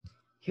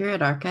Here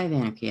at Archive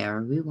Anarchy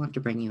Hour, we want to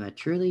bring you a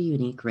truly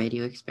unique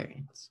radio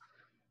experience.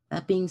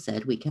 That being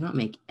said, we cannot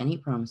make any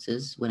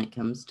promises when it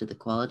comes to the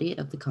quality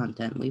of the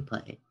content we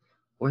play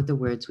or the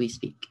words we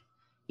speak.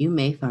 You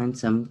may find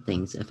some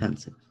things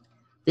offensive.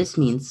 This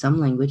means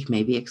some language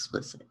may be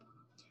explicit.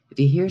 If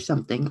you hear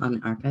something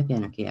on Archive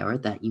Anarchy Hour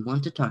that you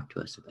want to talk to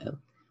us about,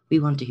 we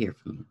want to hear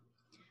from you.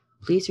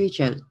 Please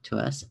reach out to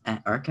us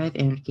at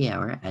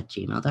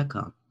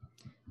archiveanarchyhour@gmail.com.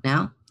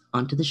 Now,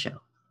 on to the show.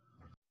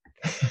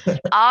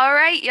 All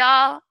right,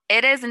 y'all.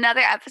 It is another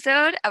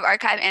episode of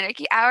Archive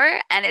Anarchy Hour,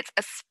 and it's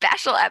a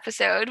special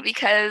episode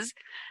because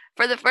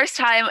for the first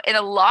time in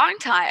a long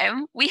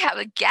time, we have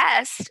a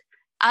guest.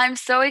 I'm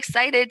so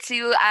excited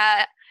to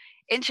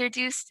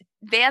introduce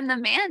Van the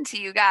Man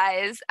to you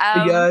guys.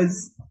 Hey,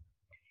 guys.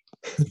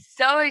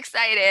 So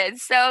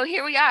excited. So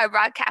here we are,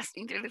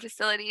 broadcasting through the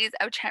facilities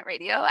of Trent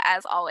Radio,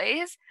 as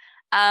always.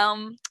 My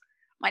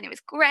name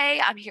is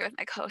Gray. I'm here with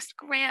my co-host,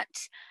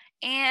 Grant.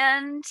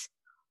 And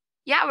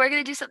yeah, we're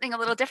going to do something a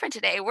little different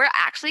today. We're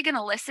actually going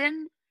to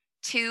listen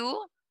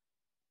to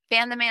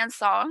Van the Man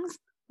songs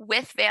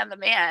with Van the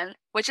Man,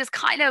 which is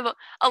kind of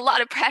a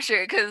lot of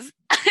pressure because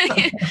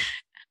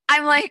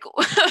I'm like,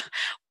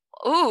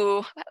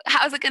 ooh,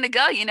 how's it going to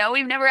go? You know,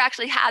 we've never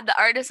actually had the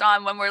artist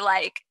on when we're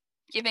like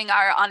giving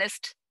our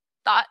honest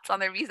thoughts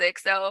on their music.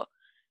 So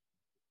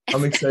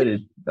I'm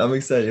excited.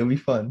 It'll be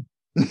fun.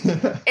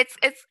 it's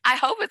I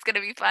hope it's going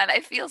to be fun.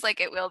 It feels like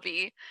it will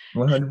be.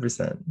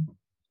 100%.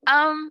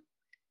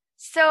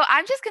 So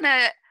I'm just going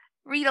to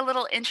read a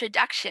little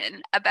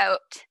introduction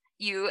about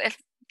you,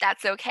 if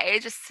that's okay,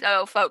 just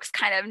so folks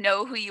kind of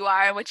know who you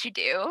are and what you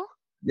do.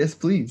 Yes,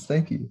 please.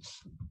 Thank you.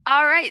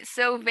 All right.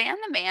 So Van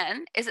the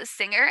Man is a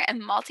singer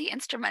and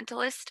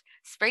multi-instrumentalist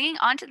springing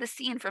onto the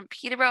scene from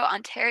Peterborough,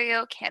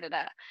 Ontario,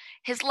 Canada.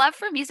 His love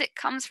for music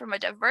comes from a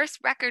diverse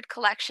record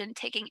collection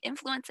taking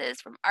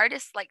influences from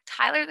artists like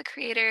Tyler, the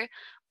Creator,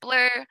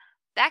 Blur,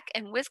 Beck,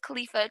 and Wiz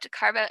Khalifa to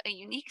carve out a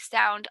unique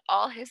sound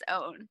all his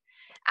own.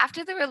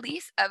 After the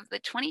release of the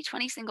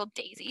 2020 single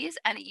Daisies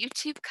and a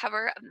YouTube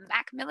cover of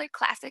Mac Miller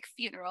classic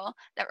Funeral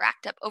that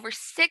racked up over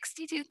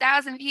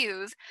 62,000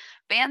 views,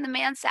 Van the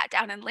Man sat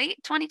down in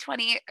late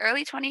 2020,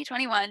 early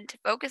 2021 to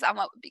focus on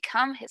what would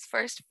become his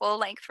first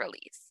full-length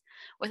release.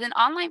 With an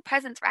online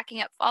presence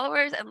racking up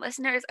followers and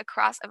listeners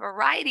across a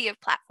variety of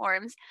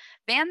platforms,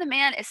 Van the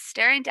Man is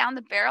staring down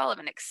the barrel of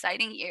an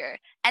exciting year,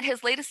 and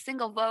his latest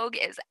single Vogue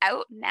is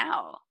out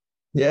now.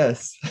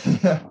 Yes.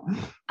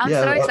 I'm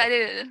so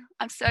excited.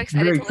 I'm so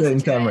excited. Very to listen exciting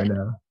to time it. right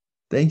now.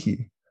 Thank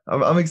you.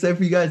 I'm excited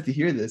for you guys to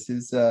hear this.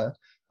 It's a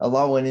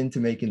lot went into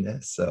making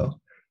this.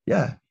 So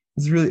yeah,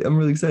 I'm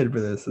really excited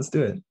for this. Let's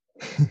do it.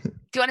 Do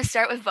you want to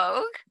start with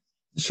Vogue?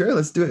 Sure,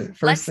 let's do it.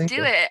 Let's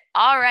do it.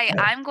 All right.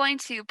 Yeah. I'm going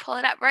to pull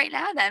it up right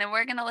now then, and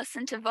we're going to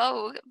listen to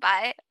Vogue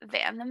by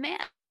Van the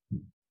Man.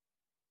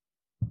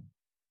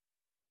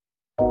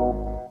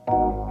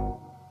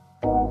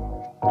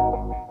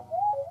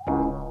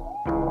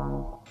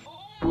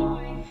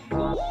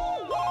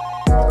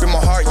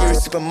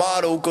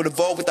 Supermodel, go to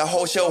Vogue with the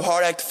whole show,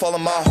 hard act to follow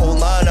my whole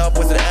lineup.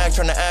 Was an act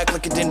trying to act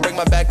like it didn't break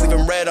my back,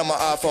 leaving red on my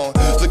iPhone.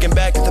 Looking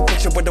back at the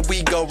picture, where did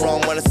we go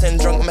wrong? Wanna send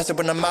drunk message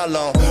when I'm out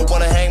alone.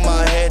 Wanna hang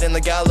my head in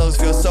the gallows,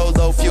 feel so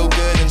low, feel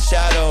good in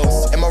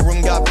shadows. And my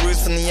room got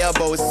bruised from the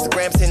elbows.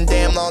 Instagram sitting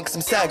damn long cause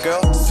I'm sad,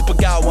 girl. Super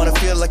guy, wanna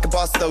feel like a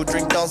boss though.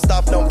 Drink don't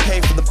stop, don't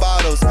pay for the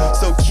bottles.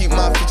 So cute,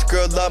 my future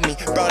girl love me.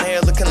 Brown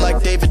hair looking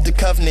like David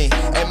Duchovny.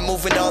 And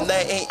moving on,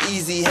 that ain't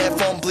easy.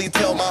 Headphone bleed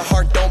till my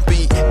heart don't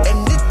beat.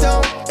 And it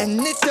don't,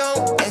 and it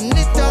don't, and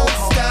it don't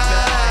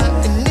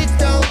stop. And it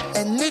don't,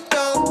 and it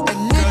don't,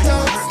 and it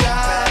don't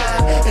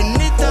stop.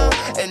 And it don't,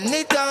 and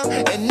it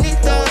don't, and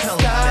it don't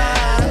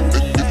stop.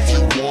 And if you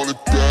want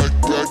it back,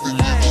 then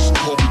you just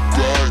call me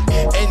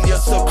back. And you're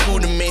so cool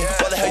to me.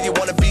 Why the hell you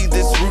wanna be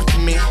this rude to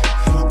me?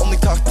 Only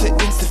talk to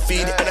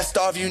InstaFeed, and I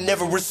starve you,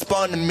 never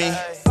respond to me.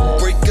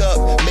 Break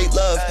up, make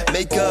love,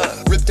 make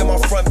up. Ripped on my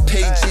front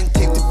page and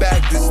taped it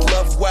back. This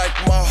love whack,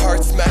 my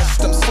heart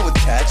smashed, I'm so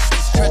attached.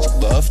 This tragic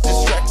love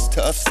distracts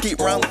tough. Skate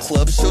round the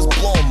club, shows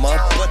blow 'em up,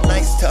 but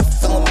nice tough,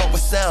 fill 'em up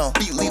with sound.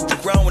 Beat leave the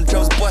ground when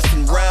drums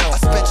busting round. I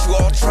spent you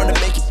all trying to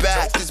make it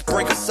back. This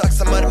breakup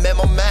sucks, I might have met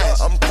my match.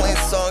 I'm playing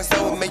songs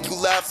that would make you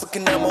laugh,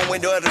 looking out my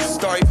window at a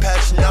starry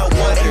patch, and I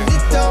wonder. And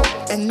it don't,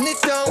 and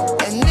it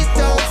don't, and it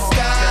don't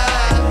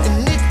stop.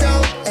 And it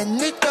don't,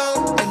 and it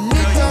don't, and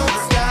it don't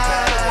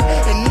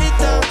stop. And it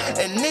don't,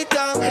 and it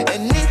don't,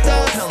 and it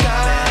don't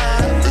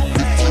stop. And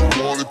if you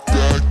want it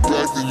back,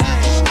 then you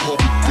just call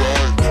me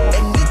back.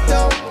 And it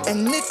don't,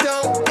 and it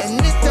don't,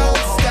 and it don't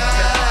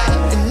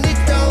stop. And it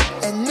don't,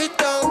 and it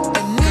don't,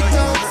 and it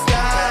don't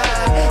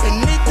stop.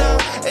 And it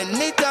don't,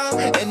 and it don't,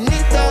 and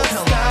it don't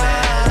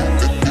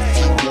stop. And if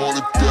you want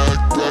it back,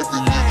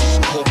 then you just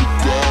call me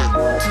back.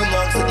 Too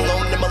long sitting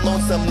alone in my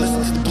lonesome,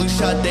 listen to the blue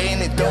shot day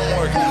and it don't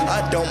work.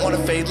 I don't wanna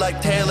fade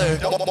like Taylor,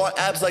 don't want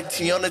abs like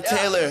Tiana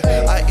Taylor.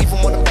 I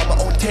even wanna buy my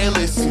own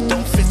tailors, you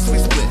don't fit, so we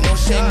split, no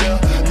shame, girl.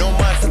 No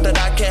mindset that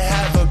I can't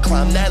have her,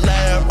 climb that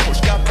ladder, push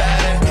got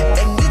better.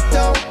 And it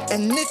don't,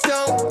 and it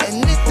don't,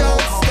 and it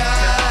don't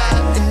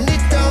stop. And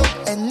it don't,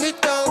 and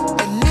it don't,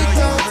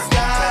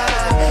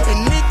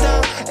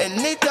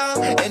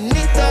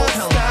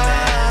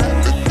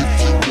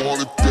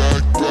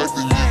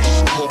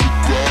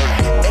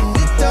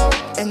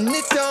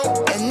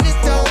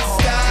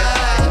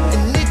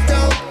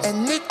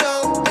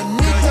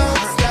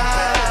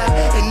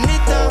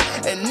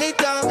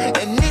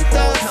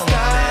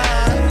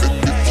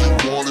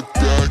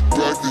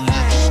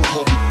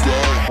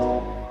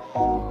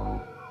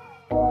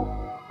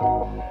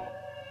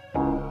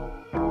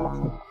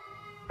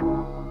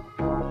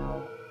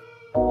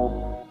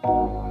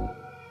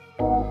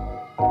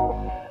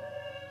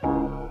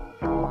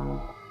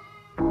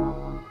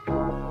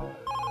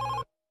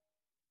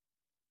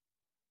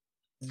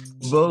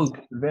 Vogue,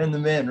 Van the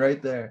Man,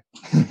 right there.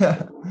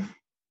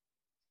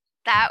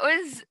 That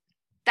was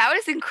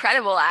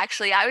incredible,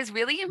 actually. I was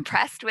really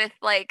impressed with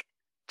like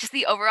just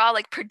the overall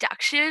like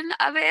production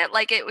of it.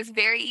 Like it was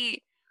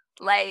very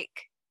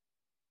like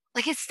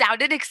it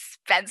sounded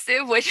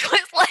expensive, which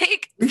was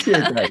like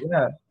Appreciate that,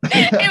 yeah.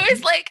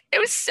 it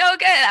was so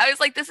good. I was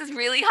like, this is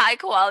really high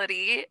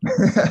quality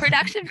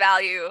production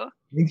value.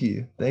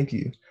 Thank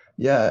you.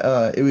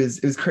 Yeah, it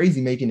was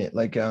crazy making it.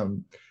 Like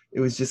it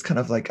was just kind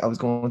of like I was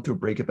going through a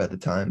breakup at the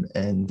time,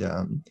 and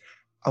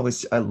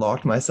I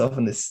locked myself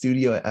in the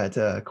studio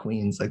at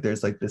Queens. Like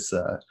there's like this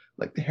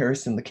like the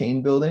Harrison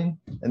LeCaine building,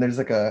 and there's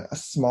like a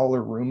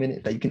smaller room in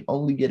it that you can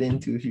only get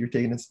into if you're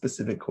taking a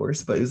specific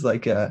course. But it was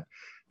like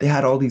they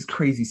had all these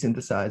crazy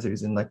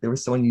synthesizers, and like there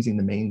was someone using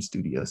the main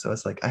studio. So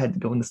it's like I had to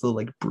go in this little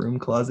like broom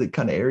closet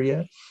kind of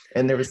area,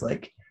 and there was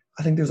like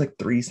I think there's like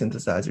 3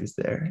 synthesizers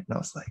there, and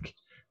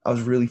I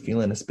was really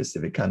feeling a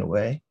specific kind of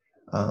way.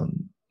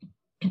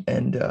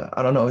 And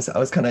I don't know, I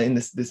was kind of in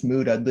this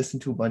mood. I'd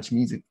listened to a bunch of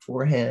music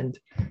beforehand,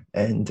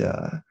 and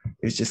it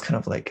was just kind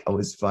of like I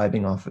was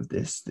vibing off of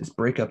this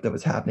breakup that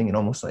was happening, and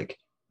almost like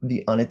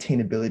the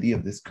unattainability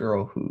of this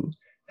girl who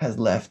has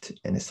left,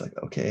 and it's like,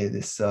 okay,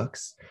 this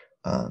sucks.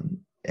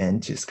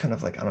 And just kind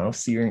of like, I don't know,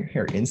 seeing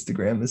her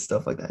Instagram and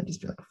stuff like that, and just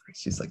be like,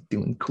 she's like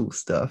doing cool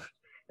stuff,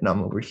 and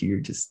I'm over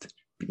here just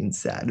being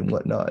sad and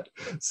whatnot.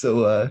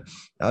 So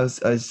I was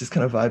just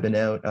kind of vibing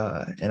out,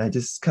 and I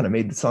just kind of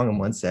made the song in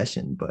one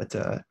session. But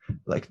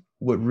like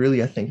what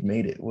really I think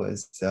made it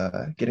was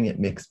getting it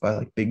mixed by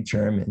like Big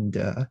Germ,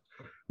 and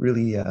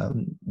really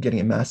getting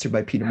it mastered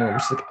by Peter Moore,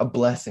 which is like a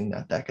blessing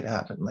that could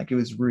happen. Like it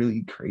was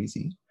really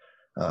crazy.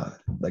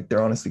 Like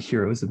they're honestly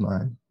heroes of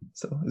mine.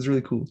 So it was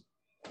really cool.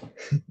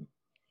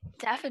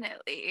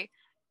 Definitely.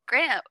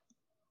 Grant,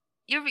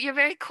 you're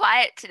very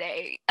quiet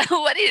today.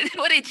 What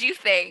did you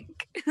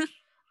think?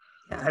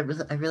 Yeah,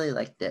 I really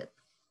liked it.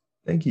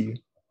 Thank you.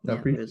 Yeah,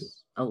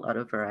 there's a lot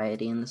of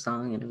variety in the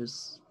song, and it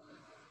was,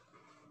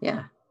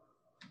 yeah.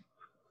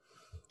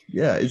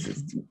 Yeah, it's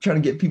trying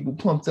to get people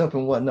pumped up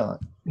and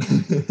whatnot.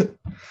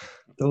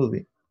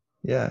 Totally.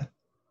 Yeah.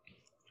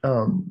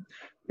 It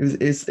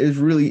was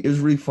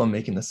really fun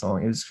making the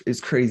song. It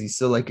was crazy.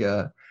 So like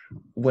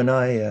when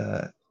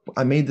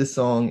I made the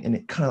song, and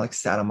it kind of like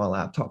sat on my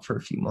laptop for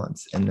a few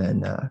months, and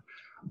then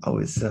I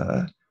was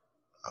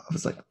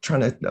like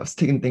I was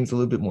taking things a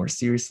little bit more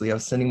seriously. I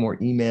was sending more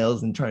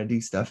emails and trying to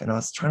do stuff, and I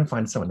was trying to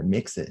find someone to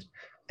mix it.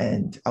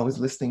 And I was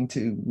listening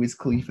to Wiz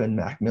Khalifa and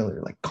Mac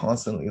Miller like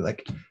constantly.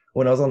 Like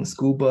when I was on the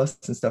school bus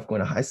and stuff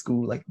going to high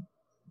school, like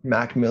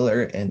Mac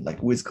Miller and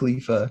like Wiz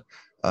Khalifa,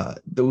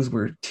 those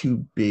were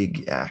 2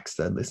 big acts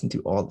that I listened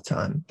to all the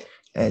time.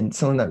 And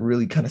something that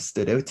really kind of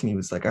stood out to me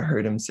was like I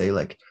heard him say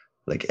like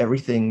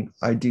everything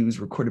I do is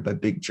recorded by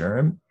Big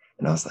Germ,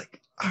 and I was like,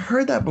 I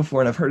heard that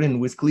before, and I've heard it in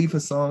Wiz Khalifa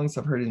songs.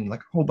 I've heard it in like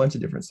a whole bunch of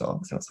different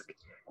songs. And I was like,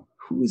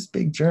 who is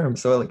Big Germ?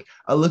 So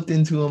I looked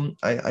into him.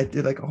 I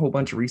did like a whole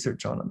bunch of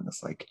research on him, and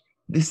it's like,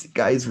 this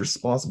guy is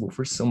responsible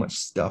for so much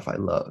stuff I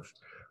love.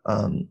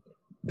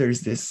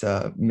 There's this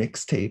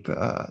mixtape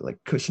like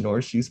Cushion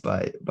Horseshoes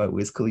by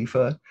Wiz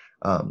Khalifa.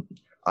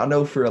 I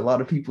know for a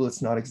lot of people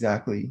it's not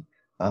exactly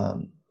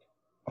a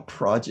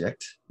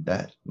project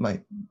that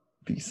might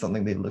be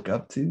something they look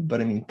up to,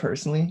 but I mean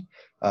personally,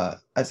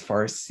 as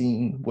far as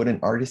seeing what an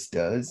artist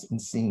does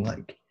and seeing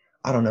like,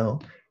 I don't know,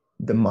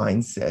 the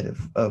mindset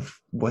of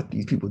what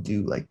these people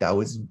do, like that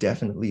was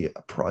definitely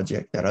a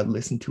project that I'd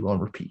listen to on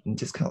repeat and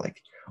just kind of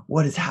like,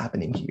 what is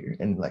happening here?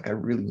 And like I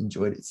really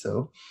enjoyed it.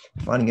 So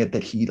finding out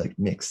that he like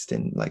mixed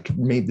and like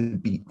made the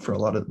beat for a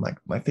lot of like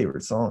my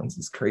favorite songs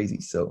is crazy.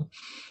 So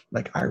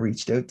like I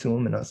reached out to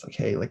him and I was like,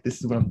 hey, like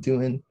this is what I'm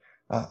doing.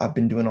 I've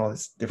been doing all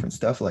this different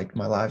stuff, like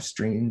my live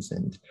streams,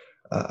 and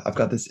I've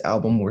got this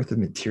album worth of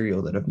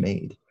material that I've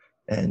made.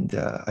 And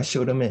I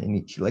showed him it, and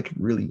he like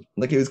really,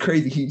 like it was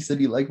crazy. He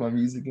said he liked my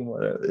music and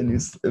whatever, and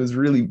it was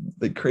really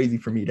like crazy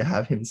for me to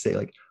have him say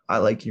like, I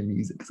like your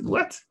music. It's like,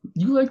 what?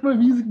 You like my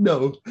music?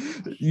 No,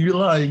 you're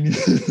lying.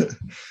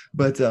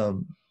 But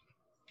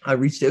I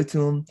reached out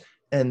to him,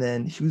 and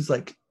then he was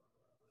like,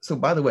 so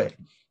by the way,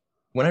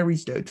 when I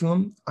reached out to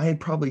him, I had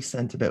probably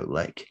sent about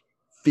like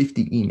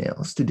 50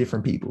 emails to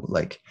different people.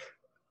 Like,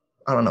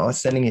 I don't know, I was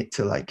sending it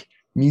to like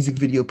music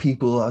video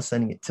people. I was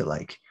sending it to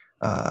like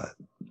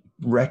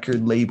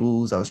record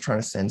labels. I was trying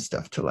to send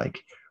stuff to like,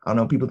 I don't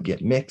know, people to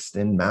get mixed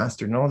and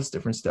mastered and all this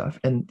different stuff.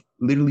 And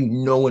literally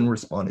no one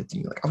responded to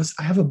me. Like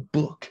I have a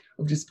book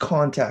of just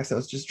contacts I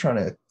was just trying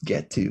to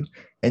get to.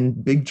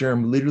 And Big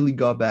Germ literally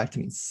got back to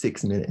me in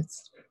 6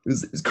 minutes. It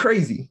was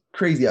crazy.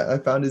 I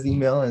found his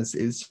email, and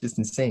it's just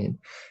insane.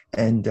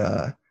 And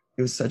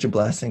it was such a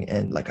blessing.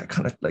 And like I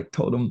kind of like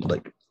told him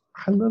like,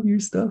 I love your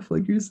stuff.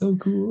 Like, you're so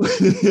cool.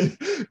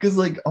 Because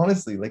like,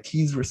 honestly, like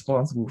he's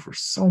responsible for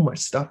so much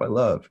stuff I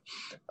love.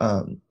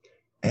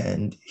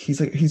 And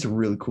he's a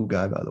really cool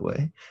guy, by the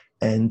way.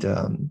 And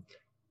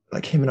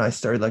like him and I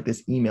started like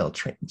this email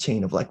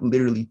chain of like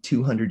literally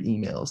 200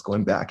 emails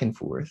going back and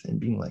forth and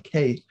being like,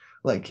 hey,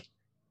 like,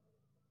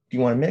 do you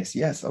want to mix?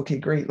 Yes. Okay,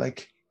 great.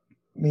 Like,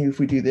 maybe if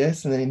we do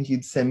this, and then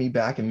he'd send me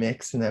back a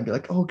mix, and I'd be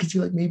like, oh, could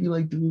you like maybe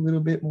like do a little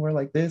bit more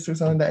like this or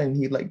something like that, and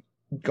he'd like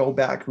go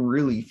back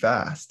really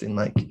fast and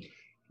like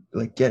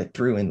get it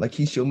through. And like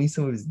he showed me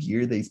some of his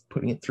gear that he's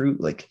putting it through,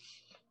 like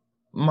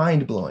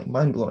mind blowing.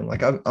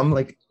 Like I'm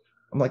like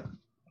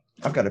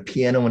I've got a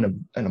piano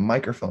and a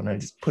microphone, and I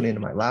just put it into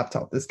my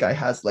laptop. This guy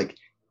has like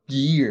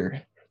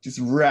gear, just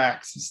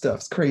racks of stuff.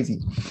 It's crazy.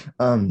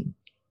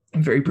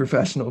 Very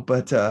professional.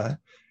 But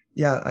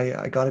yeah,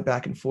 I got it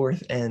back and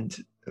forth, and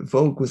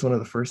Vogue was one of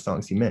the first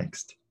songs he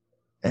mixed.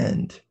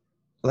 And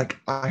like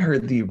I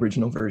heard the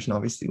original version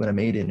obviously when I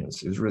made it, and it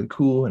was really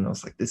cool, and I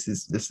was like, this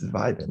is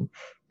vibing.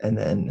 And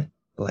then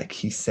like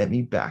he sent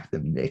me back the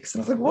mix,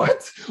 and I was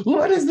like,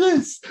 what is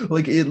this?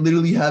 Like it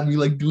literally had me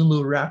like doing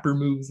little rapper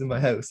moves in my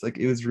house. Like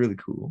it was really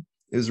cool.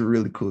 It was a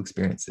really cool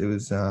experience. It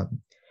was and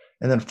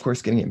then of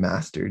course getting it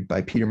mastered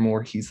by Peter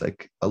Moore. He's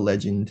like a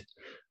legend.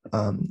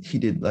 He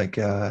did like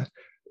I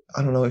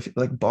don't know if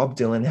like Bob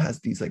Dylan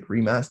has these like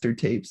remastered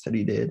tapes that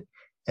he did,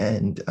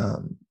 and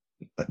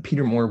but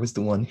Peter Moore was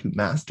the one who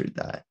mastered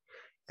that,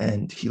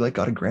 and he like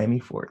got a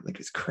Grammy for it. Like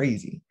it's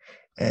crazy.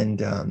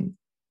 And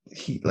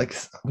he like,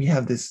 we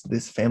have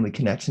this family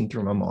connection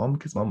through my mom,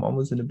 because my mom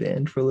was in a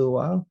band for a little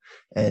while,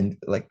 and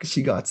like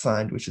she got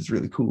signed, which is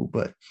really cool,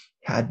 but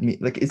had me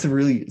like, it's a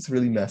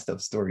really messed up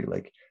story.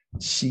 Like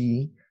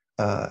she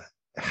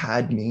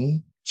had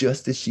me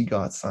just as she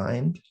got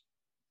signed,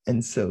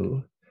 and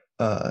so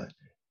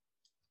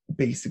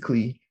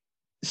basically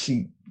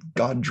she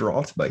got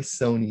dropped by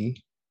Sony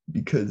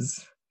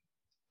because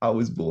I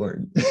was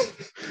born,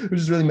 which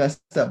is really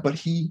messed up. But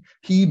he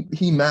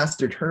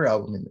mastered her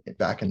album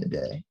back in the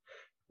day,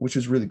 which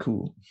was really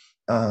cool.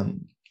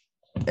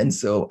 And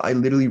so I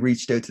literally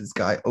reached out to this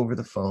guy over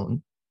the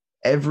phone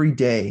every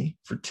day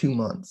for 2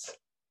 months,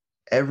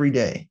 every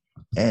day.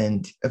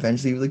 And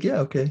eventually he was like, yeah,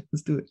 okay,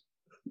 let's do it.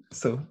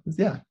 So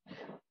yeah,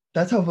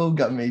 that's how Vogue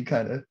got made,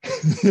 kind of.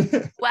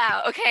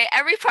 Wow. Okay.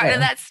 Every part of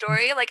that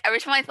story, like every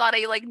time I thought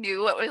I like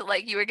knew what was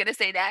like you were gonna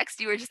say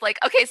next, you were just like,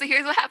 okay, so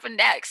here's what happened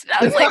next. And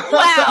I was like,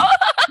 wow.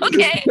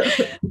 Okay.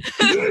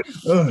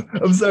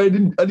 I'm sorry,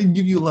 I didn't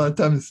give you a lot of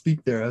time to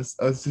speak there. I was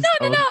just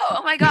No.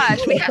 Oh my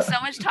gosh, we have so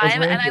much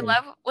time, and I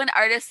love when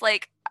artists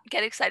like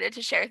get excited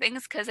to share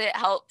things, because it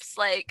helps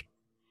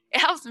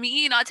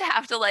me not to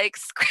have to like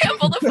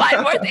scramble to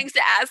find more things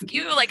to ask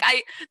you. Like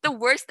the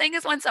worst thing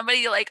is when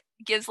somebody like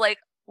gives like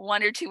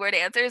 1 or 2 word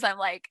answers. I'm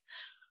like,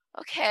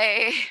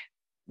 okay.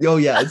 Oh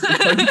yeah, it's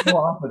hard to go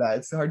off of that.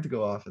 It's hard to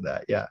go off of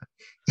that. Yeah.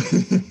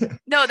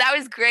 No, that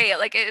was great.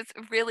 Like it's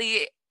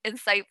really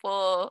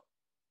insightful.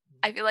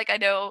 I feel like I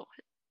know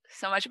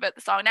so much about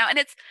the song now, and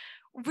it's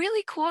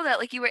really cool that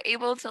like you were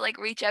able to like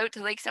reach out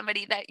to like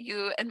somebody that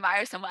you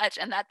admire so much,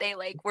 and that they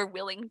like were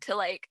willing to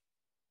like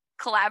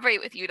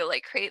collaborate with you to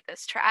like create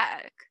this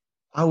track.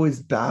 I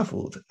was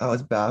baffled.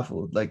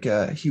 Like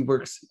he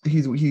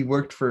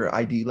worked for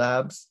ID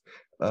Labs,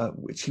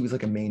 which he was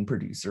like a main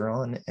producer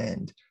on,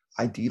 and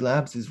ID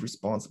Labs is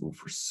responsible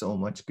for so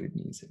much good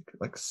music.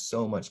 Like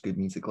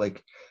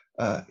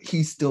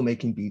he's still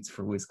making beats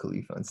for Wiz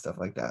Khalifa and stuff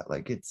like that.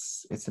 Like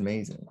it's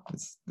amazing.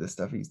 It's the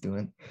stuff he's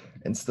doing.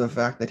 And so the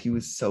fact that he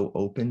was so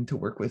open to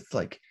work with,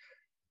 like,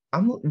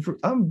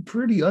 I'm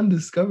pretty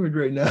undiscovered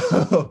right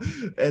now.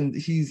 And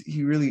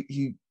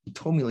he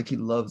told me like he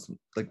loves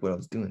like what I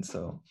was doing.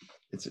 So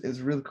it's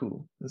really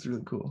cool. It's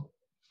really cool.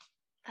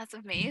 That's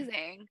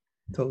amazing.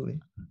 Totally.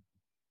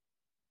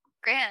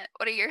 Grant,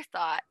 what are your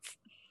thoughts?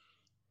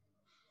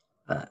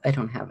 I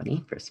don't have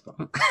any, first of all.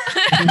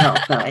 No,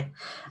 I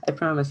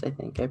promise, I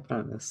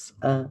promise.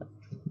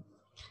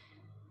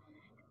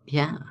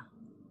 Yeah.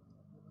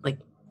 Like,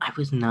 I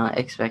was not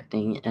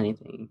expecting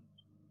anything.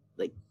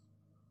 Like,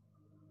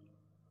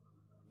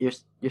 your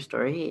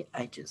story,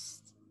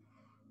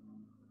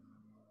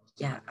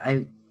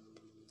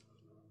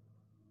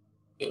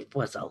 it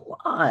was a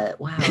lot.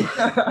 Wow.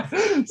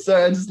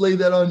 Sorry, I just laid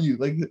that on you.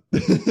 Like,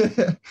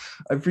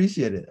 I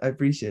appreciate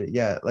it.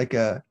 Yeah, like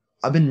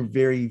I've been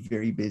very,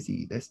 very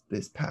busy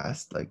this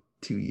past like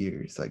 2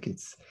 years. Like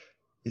it's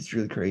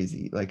really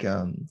crazy. Like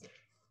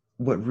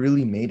what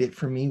really made it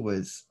for me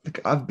was like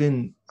I've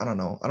been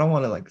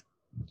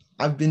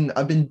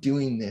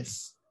doing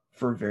this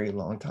for a very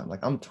long time.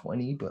 Like I'm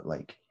 20, but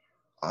like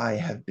I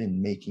have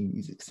been making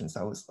music since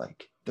I was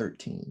like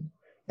 13,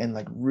 and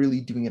like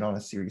really doing it on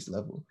a serious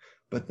level.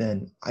 But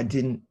then I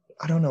didn't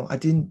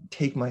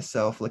take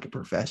myself like a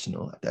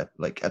professional at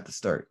the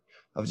start.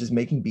 I was just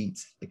making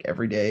beats like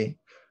every day.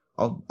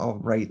 I'll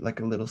write like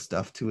a little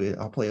stuff to it.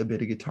 I'll play a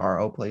bit of guitar.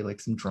 I'll play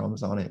like some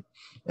drums on it,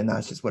 and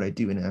that's just what I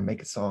do. And I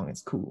make a song.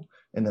 It's cool.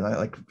 And then I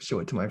like show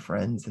it to my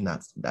friends, and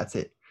that's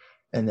it.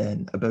 And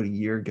then about a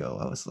year ago,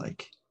 I was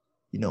like,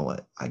 you know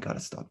what? I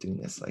gotta stop doing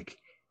this. Like,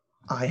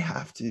 I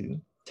have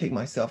to take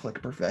myself like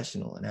a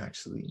professional and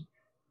actually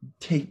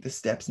take the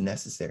steps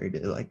necessary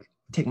to like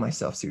take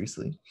myself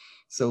seriously.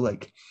 So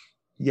like,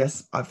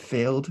 yes, I've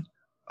failed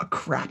a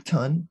crap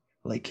ton,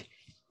 like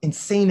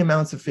insane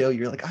amounts of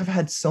failure. Like I've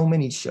had so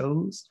many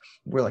shows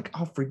where like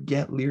I'll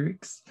forget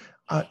lyrics.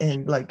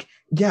 And like,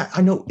 yeah,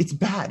 I know it's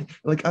bad.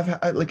 Like I've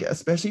had, like,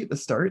 especially at the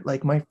start,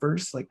 like my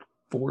first like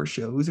 4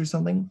 shows or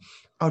something,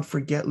 I would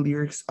forget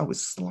lyrics. I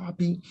was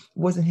sloppy,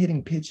 wasn't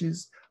hitting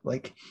pitches,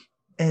 like,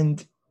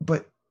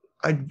 but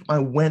I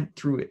went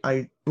through it.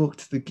 I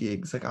booked the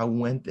gigs, like I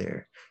went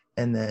there,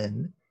 and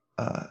then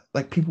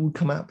like people would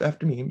come up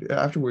after me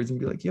afterwards and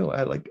be like, yo,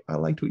 I liked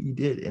what you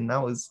did. And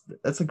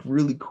that's like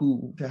really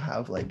cool to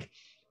have. Like,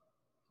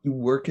 you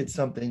work at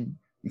something,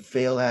 you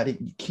fail at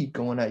it, you keep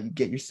going at it, you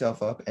get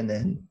yourself up, and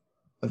then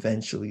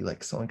eventually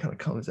like someone kind of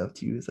comes up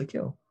to you, it's like,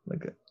 yo,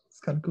 like, it's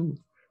kind of cool.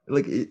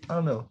 Like, I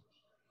don't know,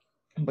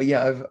 but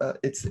yeah, I've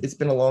it's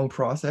been a long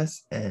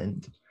process,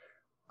 and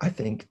I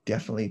think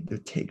definitely the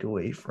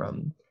takeaway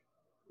from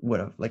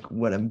what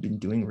I've been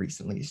doing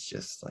recently is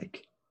just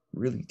like,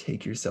 really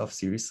take yourself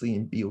seriously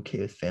and be okay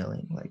with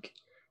failing. Like,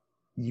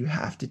 you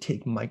have to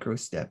take micro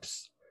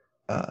steps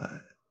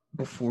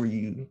before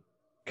you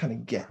kind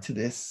of get to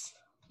this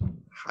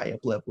high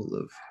up level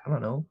of, I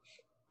don't know,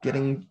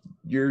 getting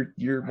your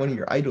one of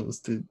your idols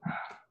to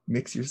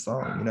mix your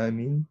song, you know what I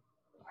mean?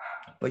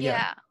 But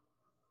yeah.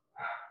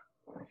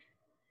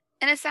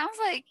 And it sounds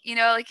like, you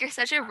know, like you're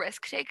such a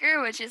risk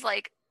taker, which is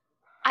like,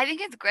 I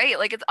think it's great.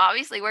 Like, it's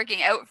obviously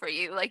working out for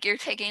you. Like, you're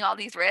taking all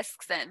these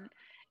risks and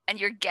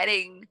you're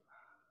getting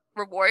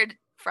reward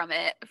from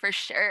it for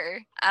sure.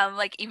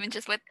 Like, even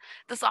just with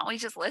the song we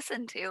just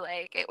listened to,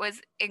 like, it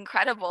was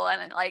incredible.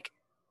 And like,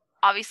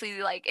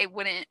 obviously, like, it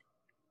wouldn't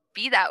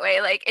be that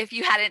way, like, if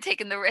you hadn't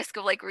taken the risk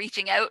of like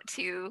reaching out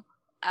to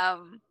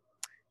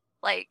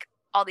like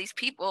all these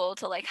people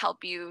to like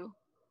help you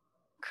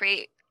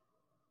create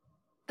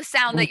the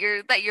sound that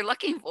you're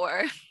looking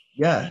for.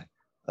 Yeah,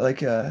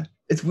 like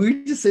it's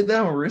weird to say that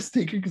I'm a risk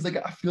taker, because like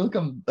I feel like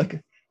I'm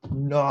like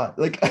not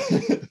like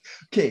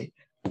okay,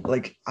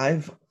 like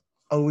I've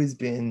always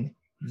been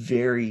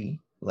very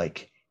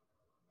like,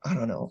 I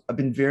don't know, I've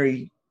been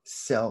very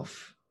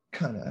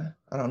self-contained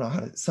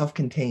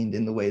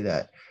in the way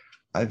that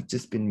I've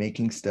just been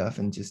making stuff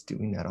and just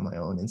doing that on my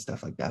own and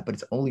stuff like that. But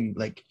it's only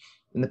like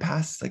in the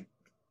past like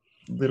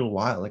little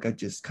while, like I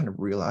just kind of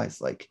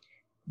realized like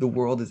the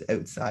world is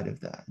outside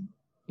of that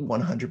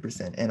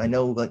 100%. And I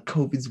know like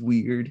COVID's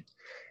weird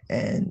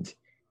and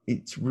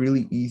it's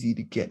really easy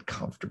to get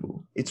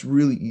comfortable.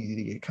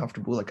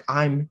 Like,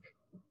 I'm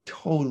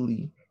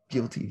totally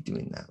guilty of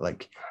doing that.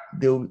 Like,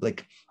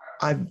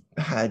 I've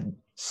had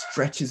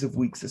stretches of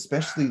weeks,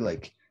 especially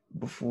like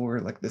before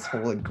like this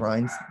whole like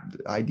grinds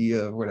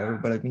idea or whatever,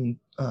 but I mean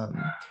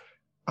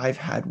I've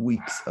had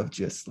weeks of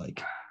just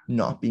like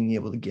not being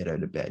able to get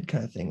out of bed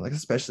kind of thing, like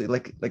especially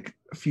like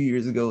a few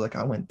years ago, like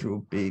I went through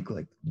a big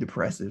like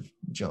depressive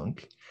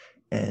junk,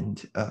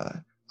 and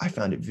I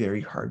found it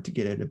very hard to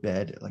get out of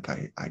bed. Like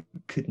I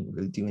couldn't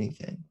really do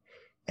anything,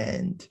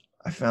 and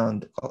I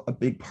found a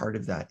big part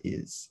of that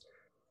is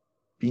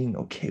being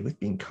okay with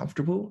being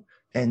comfortable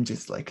and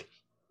just like,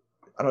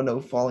 I don't know,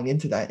 falling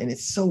into that. And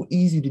it's so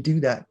easy to do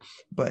that.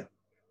 But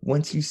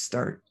once you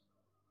start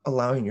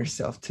allowing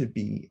yourself to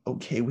be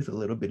okay with a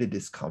little bit of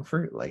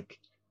discomfort, like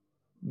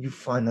you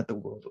find that the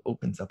world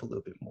opens up a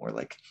little bit more.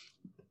 Like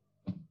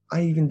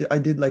I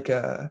did like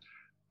a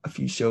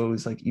few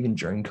shows, like even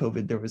during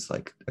COVID, there was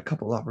like a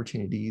couple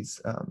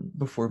opportunities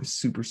before it was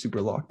super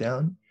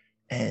lockdown.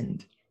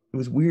 And it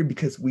was weird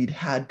because we'd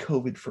had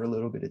COVID for a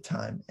little bit of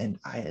time, and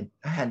I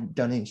hadn't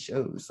done any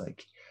shows.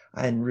 Like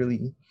I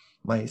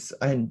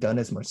hadn't done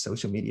as much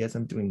social media as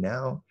I'm doing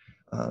now.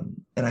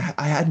 And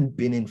I hadn't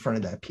been in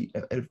front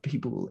of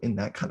people in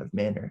that kind of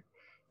manner.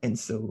 And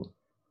so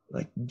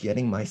like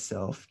getting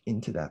myself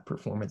into that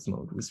performance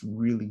mode was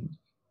really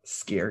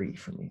scary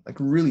for me, like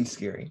really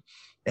scary.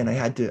 And I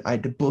had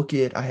to book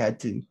it. I had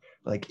to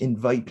like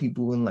invite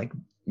people and like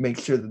make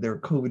sure that they're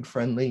COVID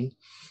friendly.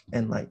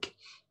 And like,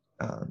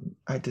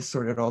 I had to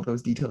sort out all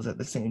those details at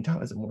the same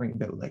time as I'm worrying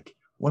about like,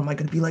 what am I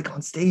going to be like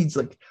on stage?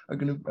 Like, I'm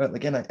going to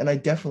like, and I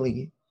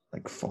definitely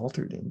like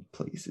faltered in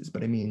places,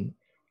 but I mean,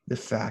 the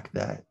fact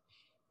that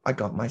I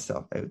got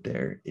myself out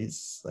there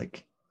is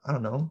like, I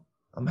don't know,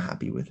 I'm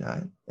happy with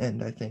that.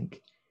 And I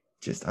think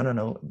just, I don't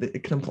know,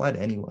 it can apply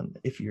to anyone.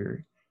 If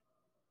you're,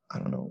 I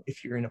don't know,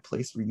 if you're in a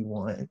place where you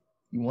want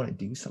to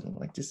do something,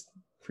 like just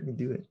freaking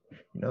do it,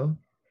 you know?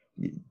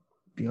 You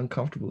be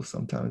uncomfortable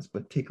sometimes,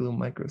 but take little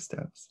micro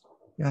steps.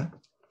 Yeah.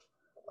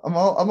 I'm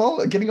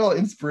all getting all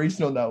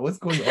inspirational now. What's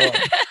going on?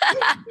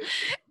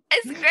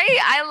 It's great.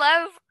 I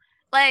love,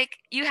 like,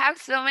 you have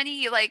so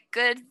many like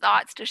good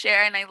thoughts to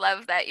share, and I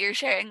love that you're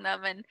sharing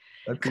them. And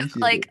because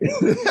like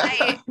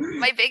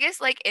my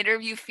biggest like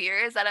interview fear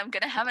is that I'm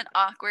gonna have an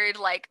awkward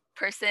like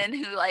person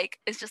who like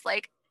is just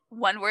like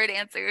one word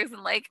answers,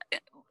 and like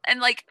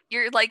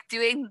you're like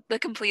doing the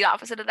complete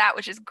opposite of that,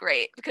 which is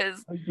great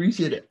because I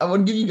appreciate it. I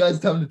want to give you guys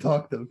time to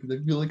talk though, because I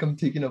feel like I'm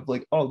taking up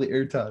like all the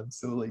airtime.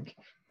 So like,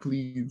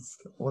 please,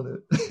 I want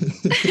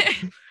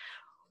to.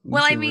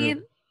 Well, I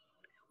mean,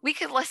 we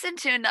could listen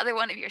to another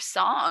one of your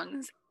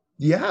songs.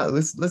 Yeah,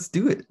 let's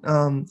do it.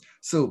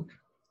 So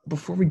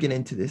before we get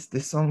into this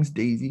song's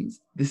Daisies.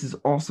 This is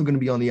also going to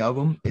be on the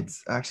album.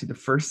 It's actually the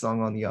first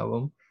song on the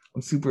album.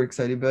 I'm super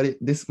excited about it.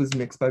 This was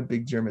mixed by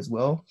Big Germ as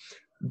well.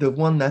 The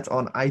one that's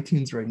on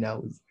iTunes right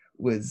now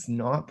was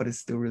not, but it's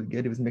still really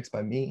good. It was mixed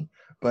by me,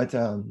 but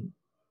the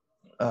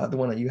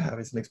one that you have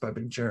is mixed by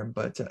Big Germ,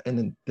 but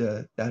and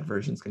then that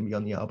version is going to be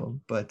on the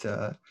album. But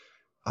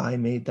I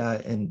made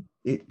that, and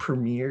it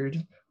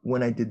premiered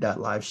when I did that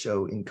live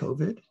show in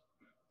COVID.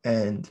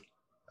 And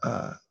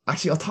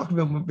actually, I'll talk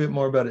a bit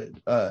more about it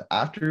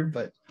after,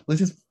 but let's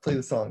just play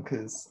the song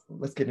because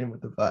let's get in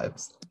with the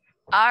vibes.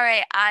 All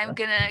right, I'm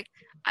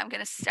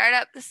gonna start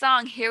up the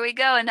song. Here we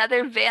go.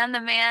 Another Van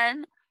the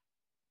Man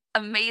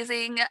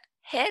amazing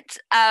hit.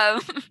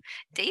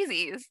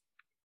 Daisies.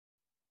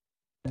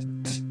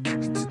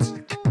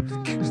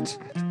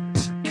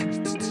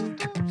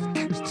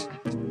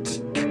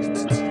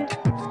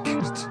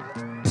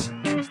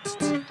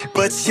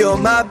 But you're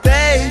my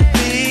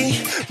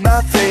baby,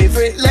 my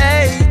favorite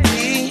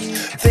lady.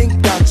 Think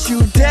about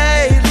you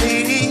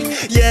daily.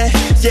 Yeah,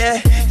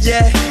 yeah,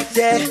 yeah,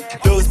 yeah.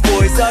 Those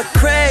boys are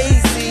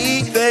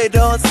crazy. They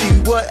don't see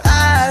what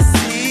I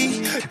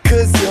see.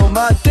 Cause you're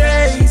my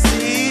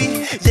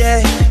Daisy.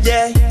 Yeah,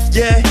 yeah,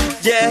 yeah,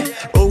 yeah.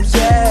 Oh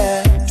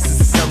yeah. Since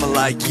the summer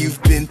like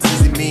you've been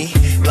teasing me,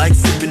 like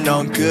sipping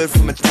on good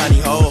from a tiny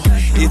hole.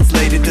 It's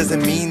late, it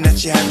doesn't mean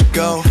that you have to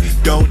go.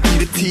 Don't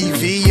need a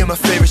TV, you're my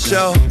favorite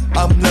show.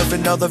 I'm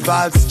loving all the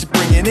vibes that you're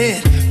bringing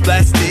in.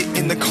 Blast it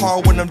in the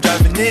car when I'm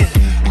driving in.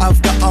 I've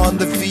got on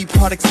the V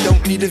products,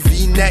 don't need a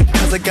V-neck,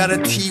 cause I got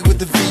a T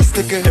with a V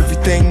sticker.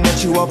 Everything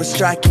that you are is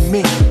striking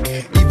me.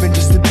 Even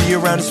just to be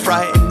around is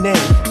frightening.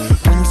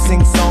 When you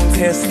sing songs,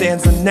 hair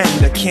stands on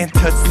end. I can't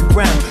touch the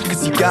ground,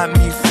 cause you got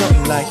me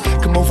floating like,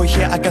 come over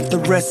here, I got the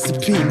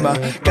recipe, ma.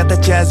 Got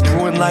that jazz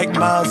brewing like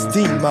Miles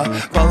Dima.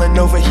 Falling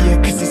over here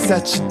cause you're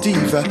such a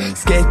diva.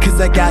 Scared cause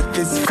I got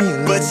this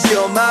feeling. But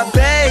you're my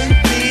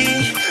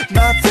baby,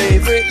 my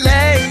favorite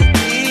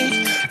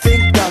lady.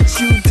 Think about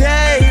you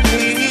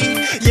daily.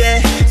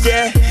 Yeah,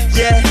 yeah,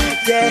 yeah,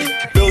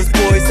 yeah. Those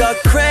boys are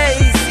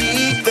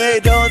crazy. They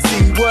don't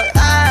see what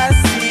I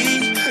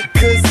see.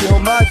 Cause you're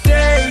my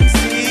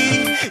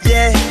Daisy.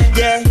 Yeah,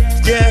 yeah,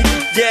 yeah,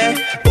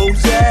 yeah. Oh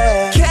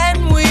yeah.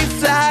 Can we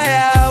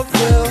fly out?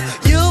 Will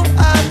you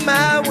are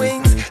my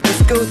wings?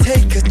 Let's go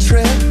take a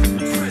trip.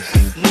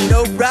 Need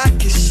a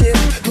rocket ship.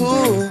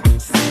 Ooh.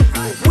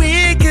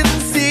 We can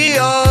see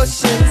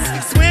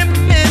oceans,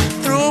 swimming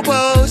through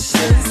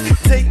oceans.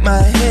 Take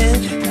my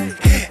hand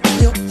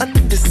and you'll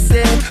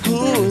understand.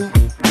 Ooh.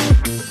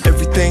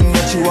 Everything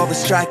that you are is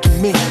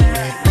striking me.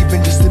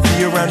 Even just to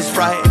be around is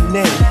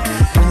frightening.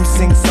 When you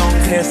sing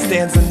songs, hair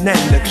stands on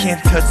end. I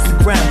can't touch the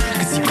ground,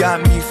 cause you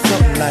got me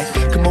floating like,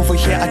 come over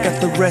here, I got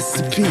the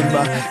recipe,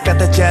 ma. Got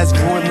that jazz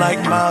brewing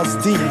like Miles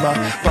Dima.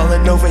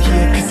 Falling over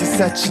here cause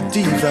you're such a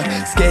diva.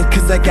 Scared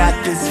cause I got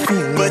this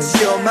feeling. But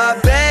you're my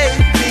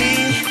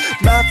baby,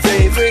 my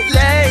favorite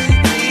lady.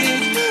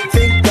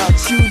 Think about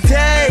you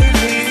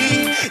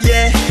daily.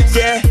 Yeah,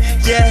 yeah,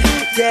 yeah,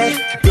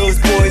 yeah. Those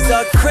boys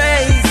are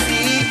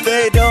crazy.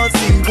 They don't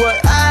see what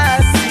I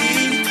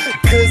see.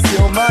 Cause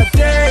you're my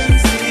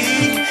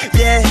Daisy.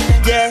 Yeah,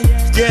 yeah,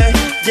 yeah,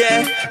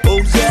 yeah. Oh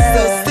yeah. It's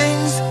those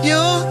things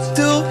you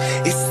do,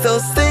 it's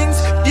those things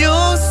you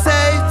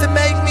say that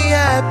make me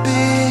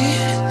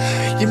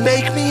happy. You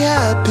make me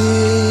happy.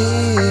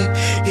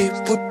 It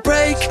would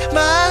break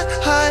my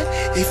heart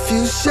if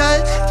you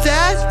shut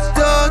that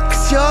door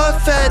cause you're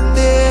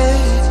offended.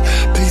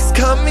 Please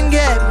come and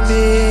get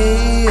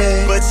me,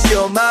 yeah. But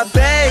you're my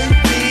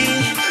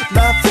baby,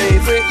 my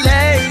favorite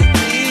lady.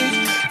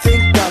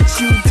 Think about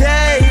you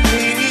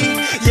daily.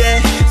 Yeah,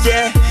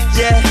 yeah,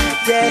 yeah,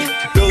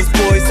 yeah. Those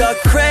boys are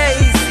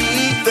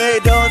crazy. They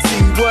don't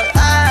see what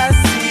I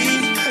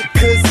see.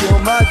 Cause you're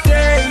my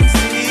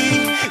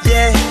Daisy.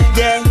 Yeah,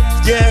 yeah,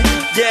 yeah,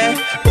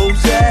 yeah. Oh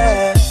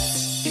yeah.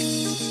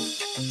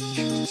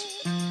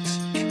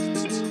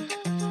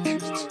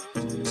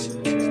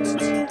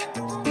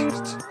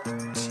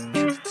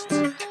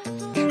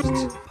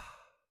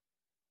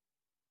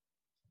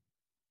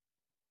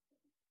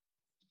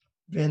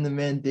 Van the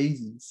Man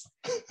Daisies.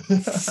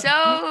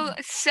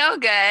 So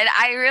good.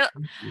 I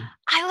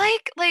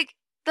like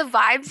the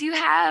vibes you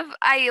have.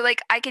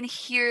 I can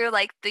hear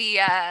like the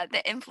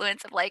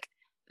influence of like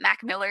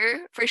Mac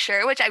Miller for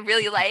sure, which I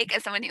really like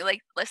as someone who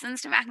like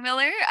listens to Mac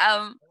Miller.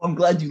 I'm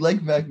glad you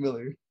like Mac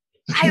Miller.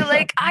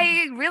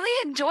 I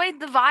really enjoyed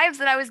the vibes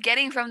that I was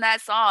getting from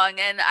that song,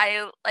 and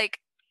I like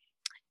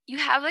you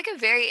have like a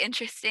very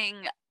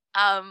interesting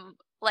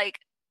like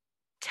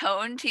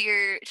tone to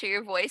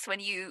your voice when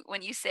you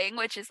sing,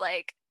 which is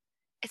like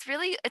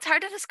it's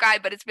hard to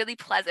describe, but it's really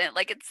pleasant.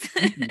 Like it's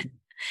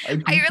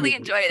I really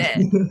enjoyed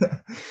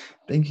it.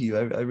 Thank you.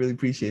 I really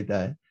appreciate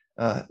that.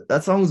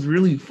 That song was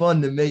really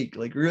fun to make,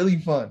 like really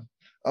fun.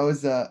 I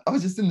was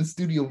just in the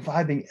studio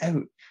vibing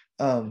out.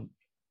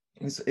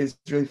 It was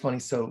really funny.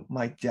 So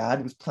my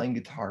dad was playing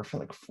guitar for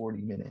like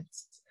 40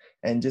 minutes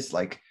and just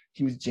like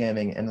he was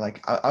jamming, and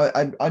like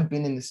I'd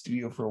been in the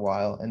studio for a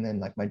while, and then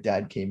like my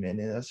dad came in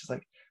and I was just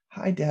like,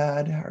 hi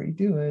dad, how are you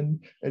doing?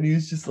 And he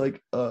was just like,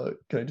 can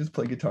I just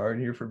play guitar in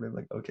here for a minute?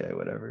 Like, okay,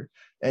 whatever.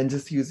 And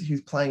just he was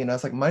playing, and I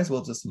was like, might as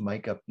well just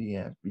mic up the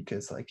amp,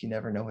 because like you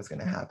never know what's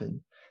gonna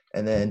happen.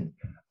 And then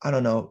I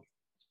don't know,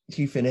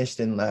 he finished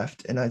and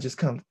left, and I just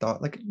kind of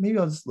thought like maybe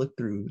I'll just look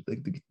through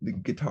like the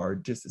guitar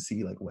just to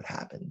see like what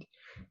happened.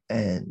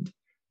 And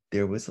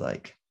there was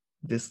like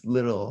there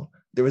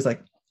was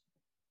like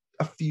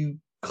a few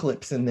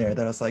clips in there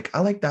that I was like, I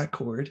like that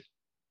chord.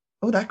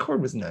 Oh, that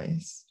chord was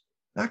nice.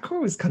 That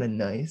chord was kind of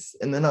nice.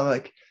 And then I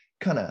like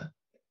kind of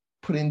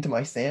put it into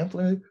my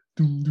sampler,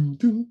 doom, doom,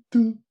 doom,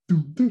 doom,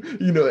 doom, doom,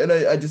 you know, and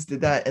I just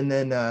did that. And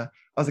then I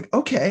was like,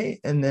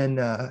 okay. And then,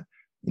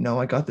 you know,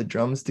 I got the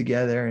drums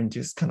together and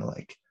just kind of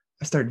like,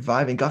 I started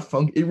vibing, got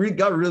funky. It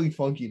got really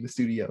funky in the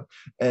studio.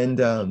 And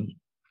I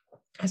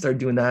started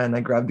doing that, and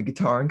I grabbed the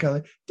guitar and kind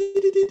of like,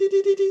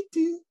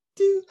 you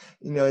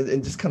know,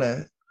 and just kind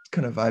of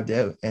vibed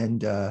out.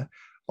 And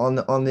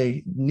on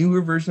the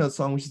newer version of the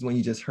song, which is the one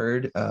you just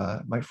heard,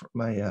 my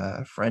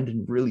friend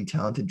and really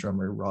talented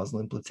drummer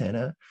Rosalind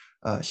Platana,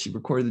 she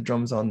recorded the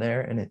drums on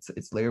there, and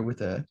it's layered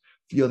with a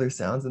few other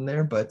sounds in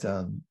there. But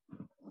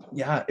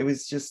yeah, it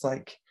was just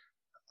like,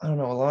 I don't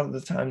know, a lot of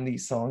the time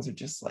these songs are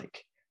just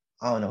like,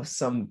 I don't know,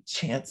 some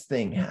chance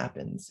thing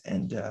happens,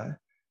 and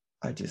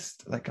I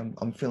just like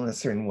I'm feeling a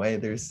certain way.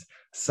 There's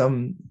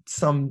some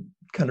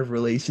kind of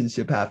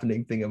relationship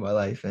happening thing in my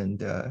life,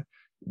 and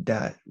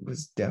that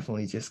was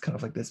definitely just kind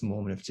of like this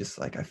moment of just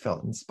like I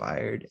felt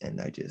inspired, and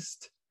I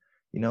just,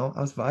 you know,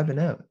 I was vibing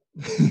out.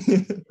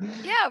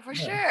 Yeah, for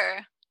sure.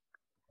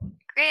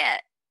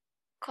 Grant,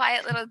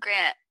 quiet little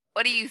Grant,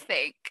 what do you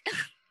think?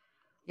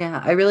 Yeah,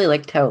 I really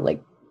liked how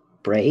like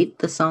bright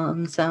the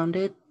song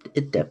sounded.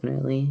 It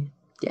definitely,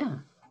 yeah.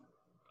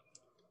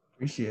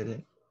 Appreciate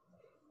it.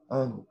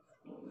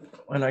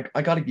 And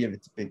I gotta give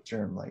it to Big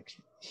Germ. Like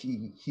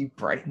he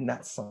brightened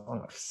that song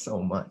up so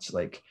much.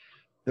 Like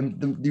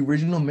the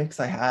original mix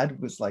I had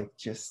was like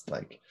just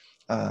like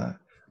I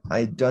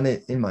had done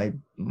it in my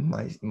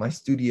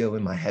studio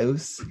in my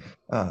house,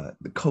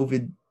 the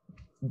COVID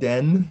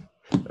den,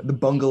 the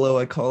bungalow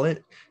I call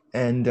it,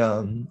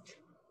 and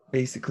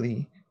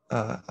basically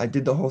I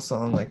did the whole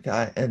song like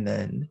that, and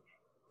then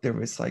there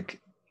was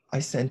like I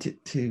sent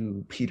it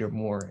to Peter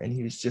Moore, and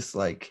he was just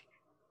like,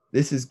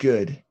 "This is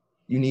good.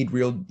 You need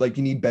you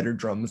need better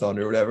drums on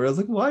it," or whatever. I was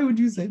like, why would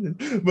you say this?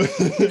 But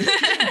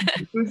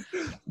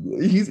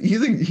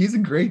he's a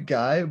great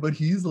guy, but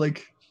he's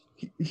like,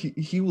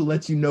 he will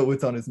let you know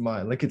what's on his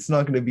mind. Like, it's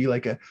not going to be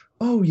like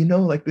oh, you know,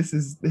 like this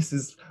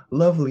is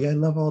lovely. I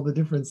love all the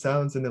different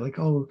sounds. And they're like,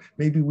 oh,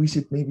 maybe we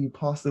should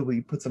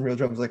possibly put some real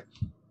drums. Like,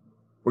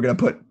 we're going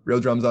to put real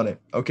drums on it.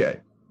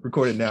 Okay.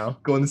 Record it now.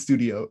 Go in the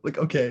studio. Like,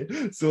 okay.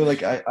 So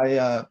like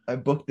I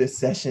booked this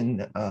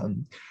session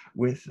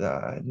with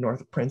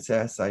North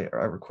Princess. I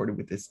recorded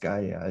with this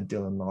guy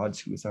Dylan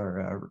Lodge, who was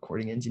our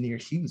recording engineer.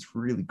 He was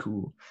really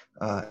cool.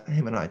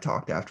 Him and I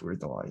talked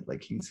afterwards a lot.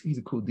 Like he's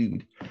a cool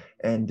dude.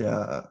 And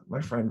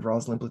my friend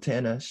Rosalind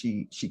Platana,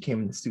 she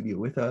came in the studio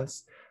with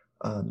us,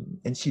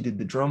 and she did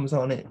the drums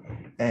on it.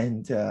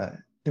 And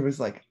there was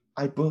like,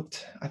 I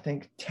booked I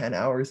think 10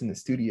 hours in the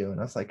studio, and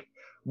I was like,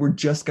 we're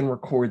just gonna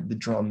record the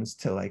drums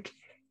to like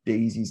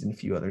Daisies and a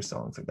few other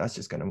songs. Like that's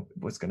just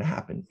what's gonna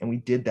happen. And we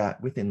did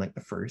that within like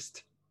the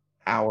first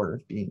hour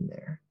of being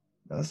there.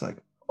 And I was like,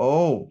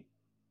 oh,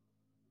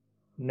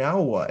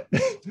 now what?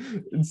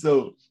 And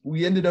so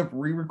we ended up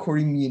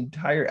re-recording the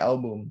entire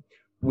album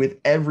with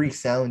every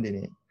sound in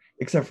it,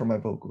 except for my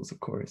vocals, of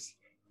course.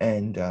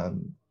 And I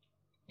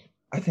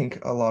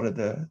think a lot of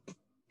the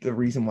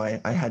reason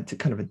why I had to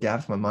kind of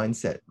adapt my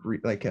mindset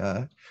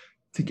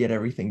to get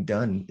everything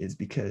done is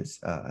because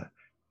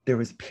there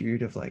was a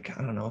period of like,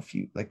 I don't know,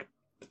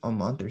 a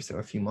month or so,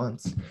 a few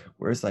months,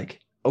 where it's like,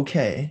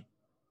 okay,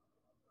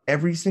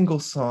 every single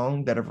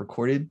song that I've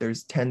recorded,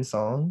 there's 10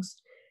 songs,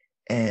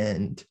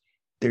 and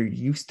there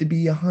used to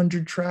be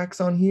 100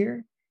 tracks on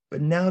here, but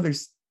now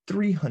there's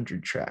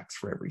 300 tracks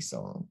for every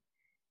song.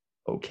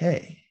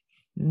 Okay,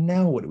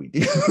 now what do we do?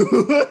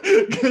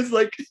 Because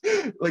like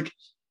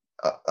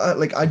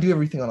I do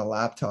everything on a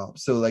laptop,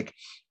 so like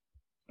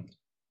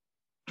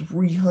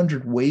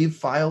 300 wave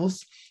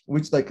files,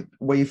 which like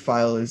wave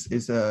file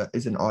is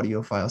an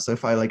audio file. So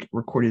if I like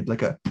recorded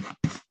like and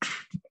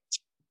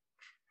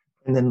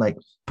then like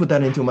put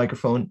that into a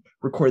microphone,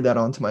 record that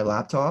onto my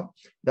laptop,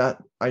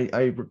 that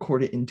I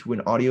record it into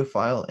an audio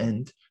file,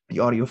 and the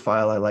audio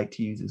file I like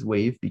to use is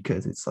wave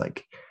because it's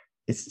like,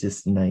 it's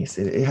just nice.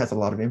 It has a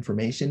lot of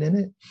information in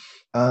it.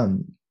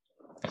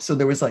 So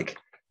there was like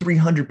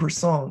 300 per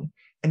song,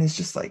 and it's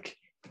just like,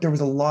 there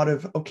was a lot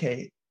of,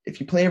 okay, if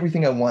you play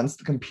everything at once,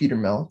 the computer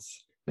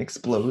melts and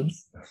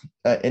explodes,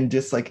 and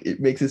just like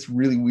it makes this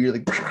really weird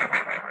like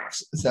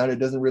sound. It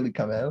doesn't really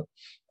come out.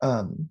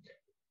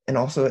 And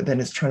also then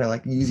it's trying to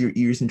like use your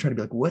ears and try to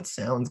be like, what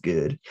sounds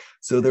good?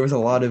 So there was a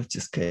lot of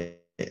just, okay,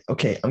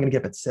 I'm gonna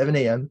get up at 7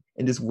 a.m.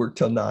 and just work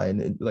till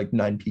 9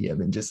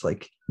 p.m. and just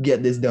like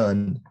get this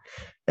done.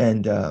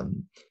 And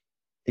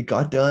it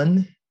got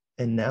done,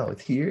 and now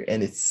it's here,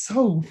 and it's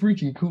so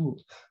freaking cool.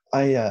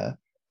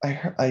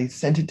 I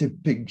sent it to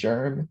Big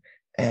Germ,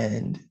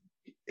 and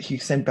he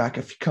sent back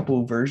a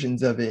couple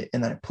versions of it,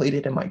 and I played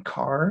it in my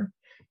car,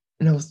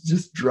 and I was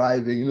just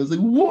driving, and I was like,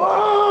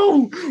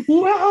 whoa,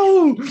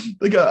 wow,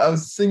 like I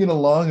was singing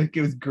along, like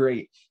it was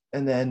great.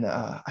 And then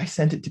I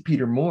sent it to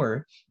Peter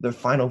Moore, the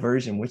final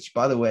version, which,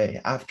 by the way,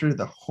 after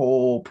the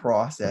whole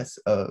process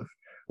of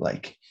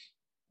like,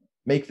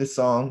 make the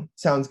song,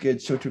 sounds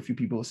good, show it to a few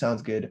people,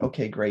 sounds good,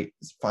 okay, great,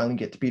 finally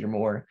get to Peter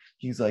Moore,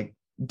 he's like,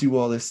 do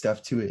all this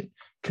stuff to it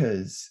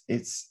because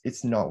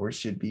it's not where it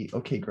should be.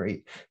 Okay,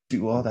 great,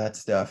 do all that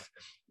stuff,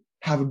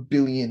 have a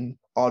billion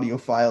audio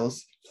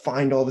files,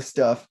 find all the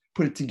stuff,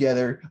 put it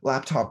together,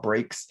 laptop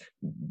breaks,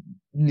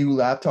 new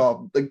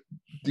laptop, like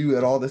do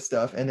it, all this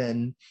stuff, and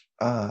then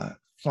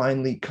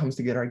finally comes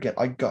together.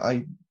 I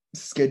got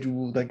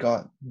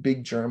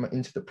Big Germ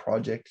into the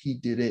project, he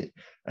did it,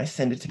 I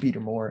send it to Peter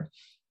Moore,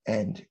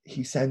 and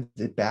he sends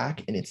it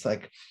back, and it's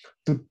like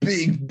the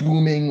big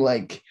booming,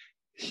 like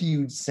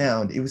huge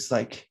sound. It was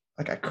like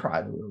I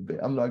cried a little bit,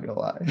 I'm not gonna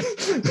lie.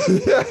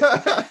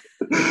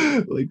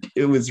 Like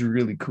it was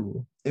really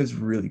cool. It was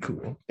really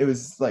cool. It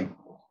was like,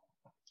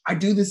 I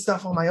do this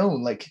stuff on my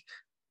own. Like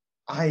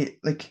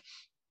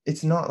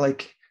it's not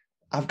like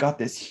I've got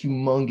this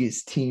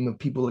humongous team of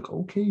people like,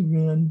 okay,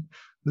 man,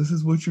 this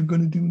is what you're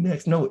gonna do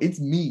next. No, it's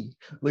me.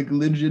 Like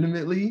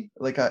legitimately,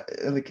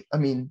 I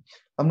mean,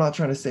 I'm not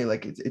trying to say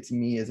like it's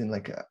me as in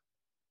like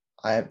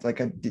I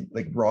did,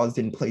 like Roz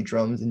didn't play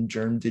drums and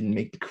Germ didn't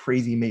make the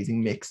crazy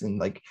amazing mix, and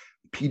like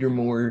Peter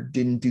Moore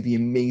didn't do the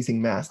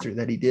amazing master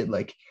that he did.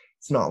 Like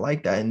it's not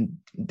like that. And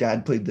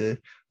Dad played the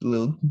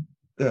little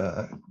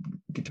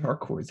guitar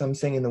chords. I'm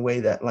saying in the way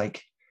that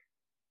like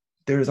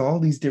there's all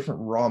these different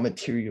raw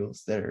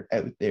materials that are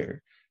out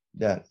there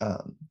that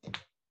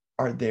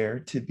are there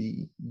to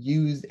be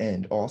used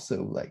and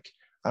also like,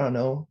 I don't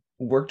know,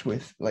 worked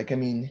with. Like, I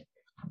mean,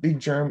 Big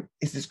Germ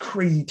is this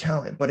crazy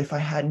talent, but if I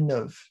hadn't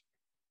have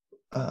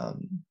I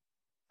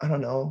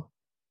don't know,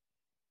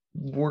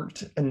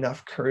 worked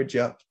enough courage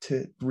up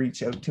to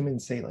reach out to him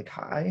and say like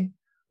hi,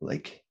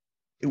 like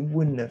it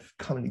wouldn't have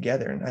come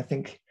together. And I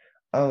think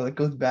it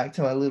goes back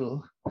to my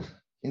little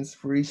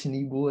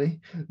inspiration-y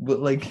boy, but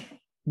like,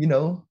 you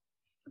know,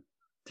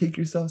 take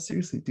yourself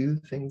seriously, do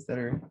the things that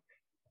are,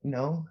 you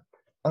know,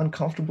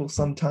 uncomfortable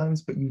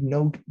sometimes, but you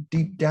know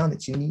deep down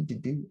that you need to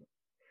do.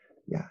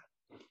 Yeah,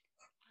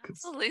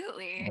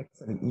 Absolutely. like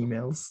sending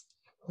emails,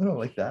 I don't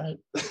like that.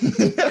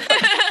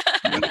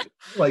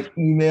 Like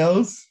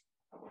emails,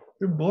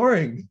 they're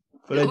boring,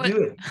 but I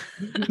do it.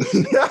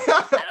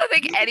 I don't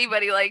think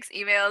anybody likes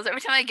emails. Every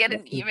time I get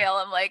an email,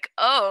 I'm like,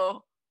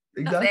 oh,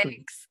 exactly. No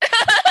thanks.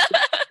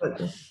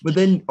 But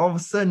then all of a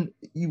sudden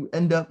you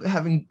end up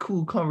having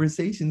cool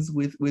conversations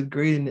with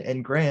Graydon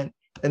and Grant,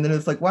 and then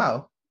it's like,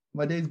 wow,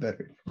 my day's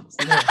better.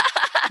 So,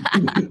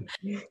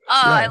 yeah.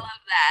 I love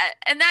that.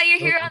 And now you're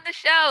here on the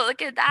show.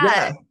 Look at that.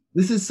 Yeah,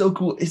 this is so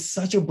cool. It's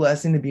such a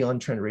blessing to be on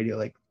Trend Radio.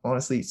 Like,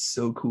 honestly, it's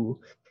so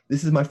cool.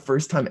 This is my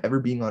first time ever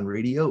being on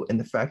radio, and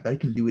the fact that I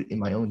can do it in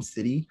my own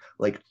city.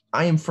 Like,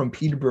 I am from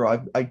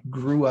Peterborough. I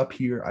grew up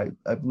here.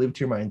 I've lived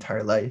here my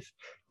entire life,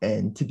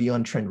 and to be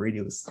on Trend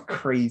Radio is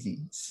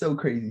crazy. So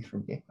crazy for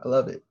me. I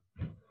love it.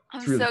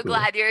 I'm really so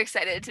glad you're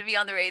excited to be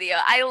on the radio.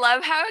 I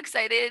love how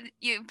excited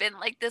you've been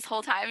like this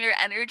whole time. Your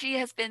energy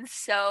has been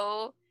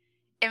so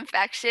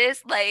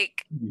infectious.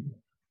 Like,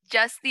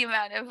 just the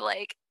amount of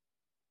like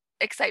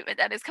excitement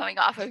that is coming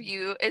off of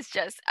you is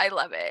just, I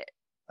love it.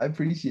 I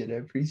appreciate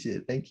it.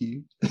 Thank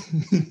you.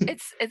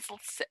 It's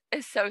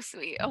so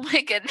sweet. Oh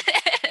my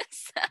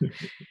goodness.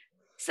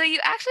 So you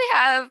actually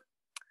have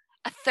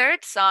a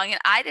third song, and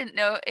I didn't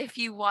know if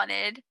you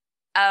wanted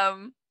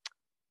to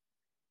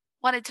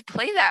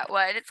play that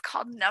one. It's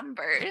called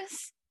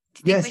Numbers.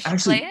 Do you think we should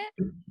actually, play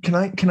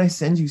it? Can I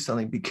send you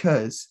something,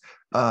 because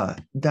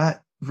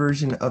that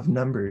version of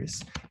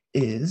Numbers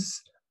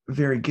is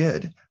very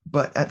good,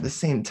 but at the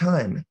same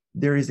time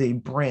there is a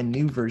brand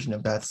new version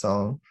of that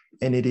song,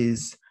 and it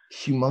is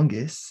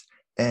humongous,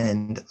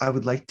 and I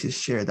would like to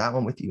share that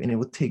one with you, and it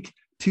will take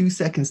 2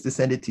 seconds to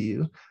send it to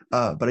you,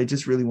 but I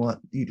just really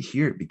want you to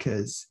hear it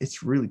because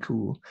it's really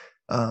cool,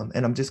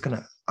 and I'm just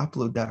gonna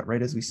upload that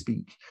right as we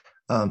speak.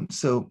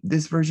 So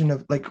this version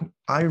of, like,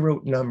 I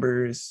wrote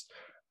Numbers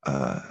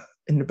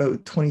in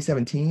about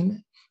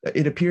 2017.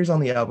 It appears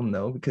on the album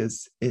though,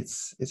 because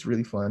it's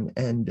really fun.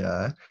 And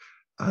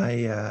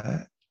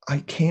I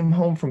came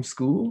home from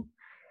school,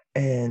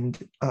 and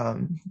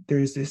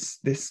there's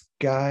this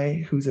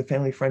guy who's a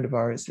family friend of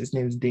ours. His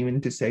name is Damon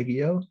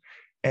Desegio,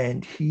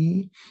 and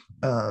he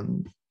has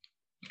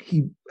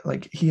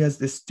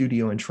this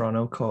studio in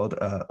Toronto called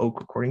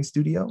Oak Recording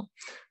Studio,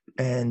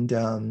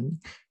 and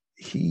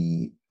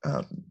he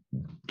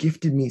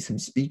gifted me some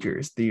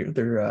speakers.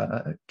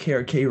 They're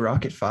KRK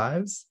Rocket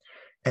 5s,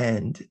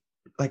 and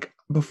like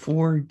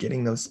before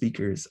getting those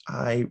speakers,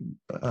 I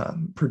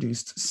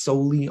produced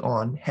solely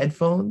on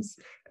headphones,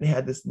 and I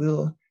had this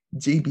little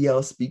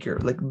JBL speaker,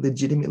 like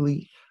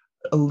legitimately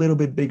a little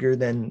bit bigger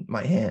than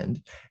my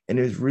hand, and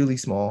it was really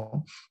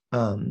small.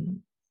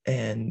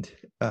 and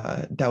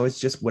that was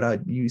just what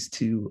I'd use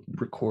to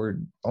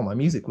record all my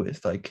music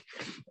with. Like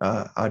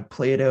I'd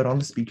play it out on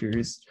the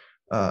speakers,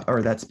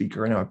 or that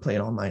speaker, and I'd play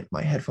it on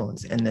my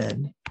headphones. And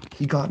then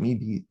he got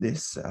me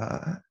this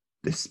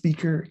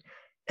speaker,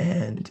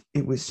 and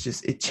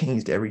it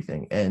changed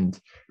everything. And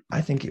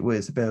I think it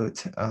was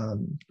about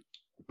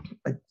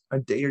a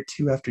day or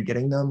two after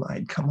getting them,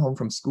 I'd come home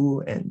from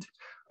school, and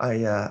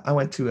I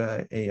went to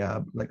a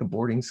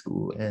boarding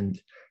school, and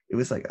it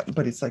was like,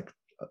 but it's like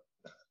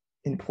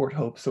in Port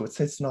Hope, so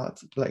it's not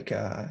like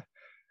I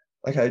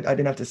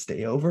didn't have to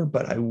stay over,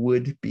 but I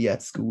would be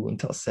at school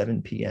until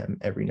 7 p.m.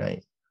 every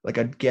night. Like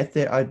I'd get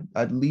there,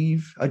 I'd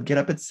leave, I'd get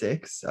up at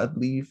 6, I'd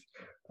leave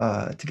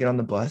to get on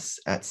the bus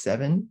at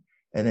 7,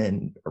 and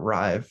then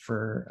arrive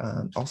for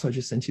also I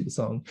just sent you the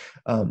song.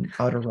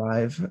 I'd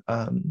arrive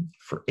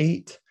for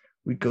 8.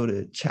 We'd go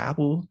to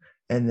chapel,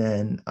 and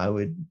then I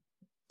would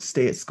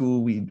stay at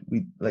school. We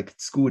like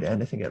school would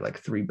end I think at like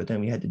 3, but then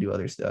we had to do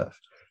other stuff,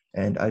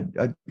 and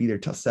I'd be there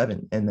till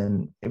 7, and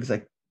then it was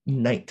like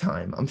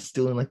nighttime. I'm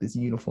still in like this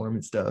uniform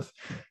and stuff,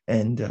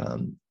 and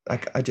I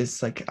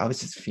was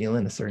just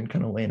feeling a certain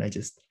kind of way, and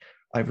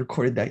I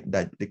recorded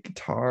the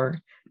guitar,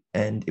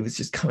 and it was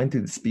just coming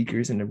through the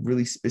speakers in a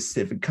really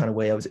specific kind of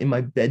way. I was in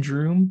my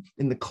bedroom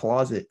in the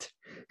closet.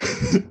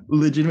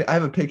 Legitimately, I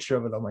have a picture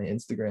of it on my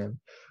Instagram,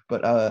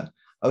 but I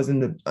was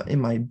in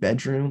my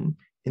bedroom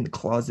in the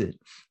closet,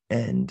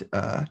 and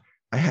I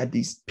had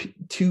these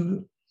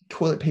 2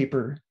 toilet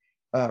paper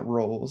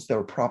rolls that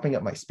were propping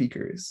up my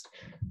speakers,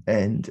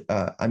 and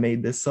I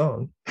made this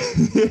song.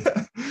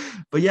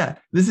 But yeah,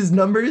 this is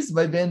Numbers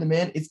by Van the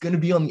Man. It's going to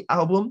be on the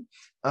album.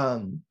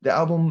 The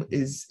album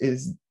is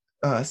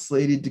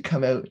slated to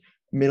come out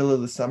middle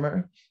of the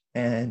summer,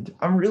 and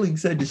I'm really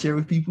excited to share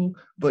with people.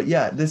 But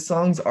yeah, this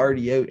song's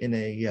already out in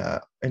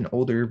an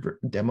older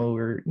demo,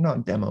 or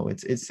not demo,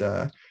 it's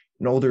an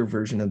older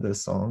version of the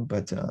song,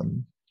 but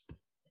I'm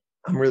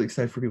really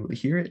excited for people to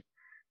hear it.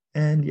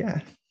 And yeah.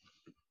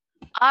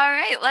 All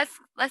right,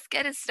 let's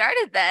get it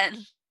started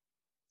then.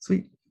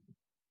 Sweet.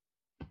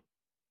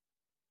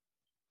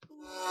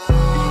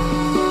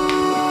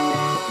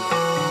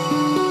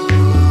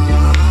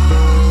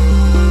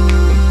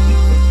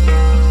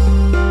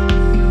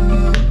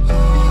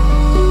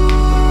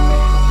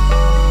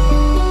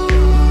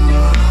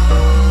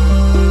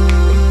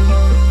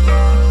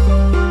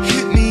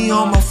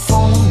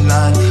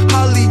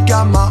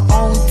 Got my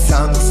own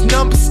time, these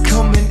numbers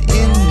coming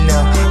in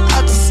now.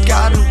 I just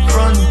gotta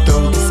run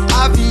though, this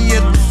Ivy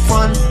at the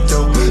front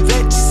door,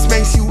 that just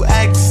makes you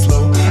act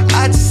slow.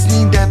 I just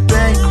need that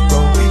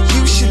bankroll,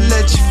 you should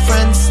let your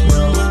friends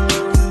know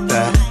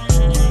that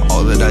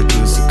all that I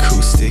do is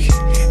acoustic.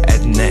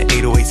 Adding that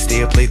 808,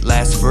 stay up late,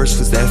 last verse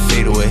was that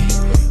fade away.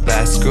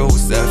 Last girl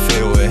was that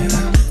fade away.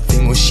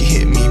 Thing when she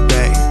hit me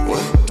back,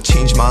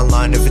 change my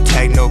line of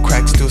attack, no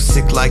crack, still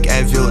sick like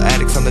Advil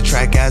addicts on the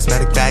track,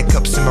 asthmatic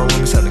backups in my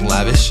room, something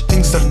lavish.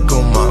 Things started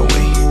going my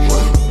way,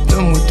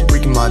 done with the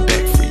breaking my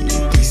back for you.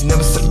 These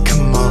never started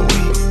coming my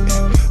way.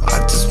 I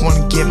just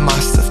wanna get my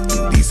stuff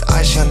through, these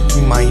eyes shine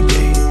through my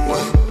day.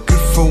 Good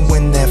for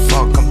when that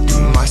fog come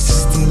through, my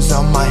system's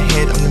on my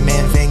head. I'm the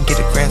man, Van get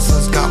a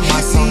grandson's got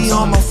my songs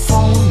on my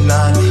phone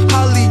line.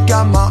 Holly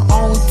got my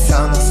own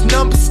time, these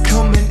numbers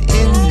coming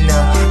in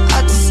now.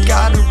 I just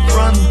gotta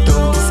run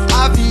though, this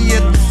Ivy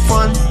at the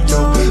front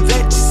door,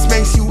 that just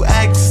makes you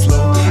act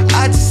slow.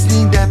 I just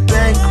need that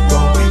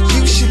bankroll,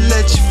 you should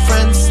let your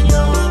friends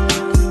know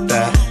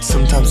that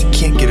sometimes you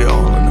can't get it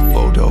all in a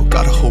photo.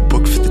 Got a whole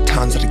book for the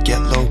times that I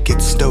get low,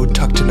 get stowed,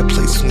 tucked in a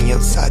place from the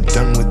outside.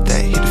 Done with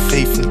that, hit a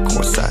fade from the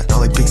court side. All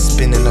like big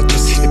spin and I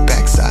just hit it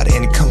backside,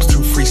 and it comes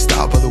through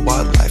freestyle by the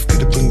wildlife.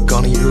 Could have been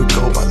gone a year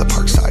ago by the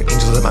parkside.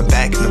 Angels at my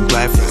back and I'm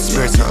glad for the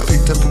spirits now.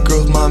 Picked up a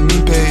girl with my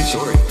mean page,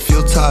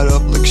 feel tied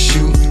up like a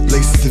shoe,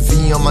 laces the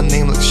V on my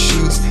name like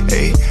shoes.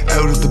 Ayy,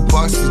 out of the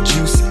box with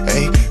juice.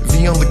 Ayy,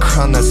 V on the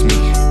crown, that's me.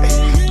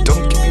 Ayy,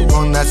 don't get me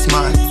wrong, that's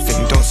my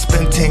thing. Don't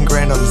spend 10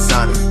 grand on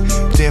designer.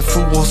 Damn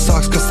football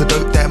socks cost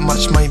about that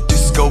much. Might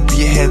disco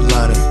be a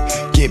headliner.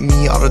 Get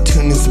me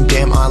auto-tune and some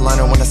damn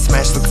eyeliner. When I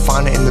smash, look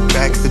finer in the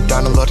back of the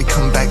diner. Lottie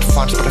come back to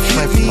Fonch, but I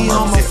fly from my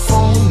on my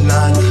phone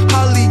line.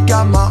 Holly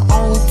got my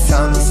own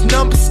time. These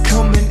numbers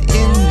coming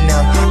in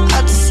now.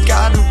 I just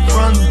gotta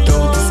run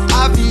though. This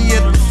Ivy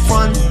at the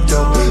front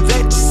door,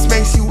 that just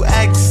makes you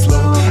act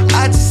slow.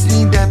 I just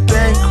need that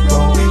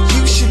bankroll,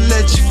 you should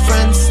let your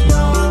friends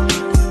know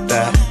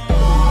that.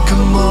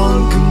 Come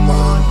on, come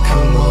on,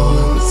 come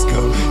on, let's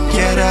go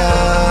get out.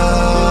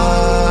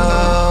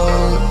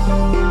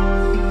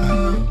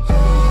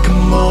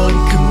 Come on,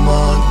 come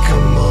on,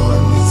 come on,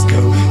 let's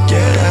go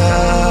get out.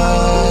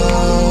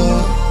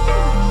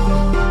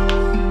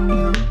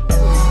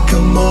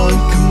 Come on,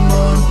 come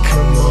on,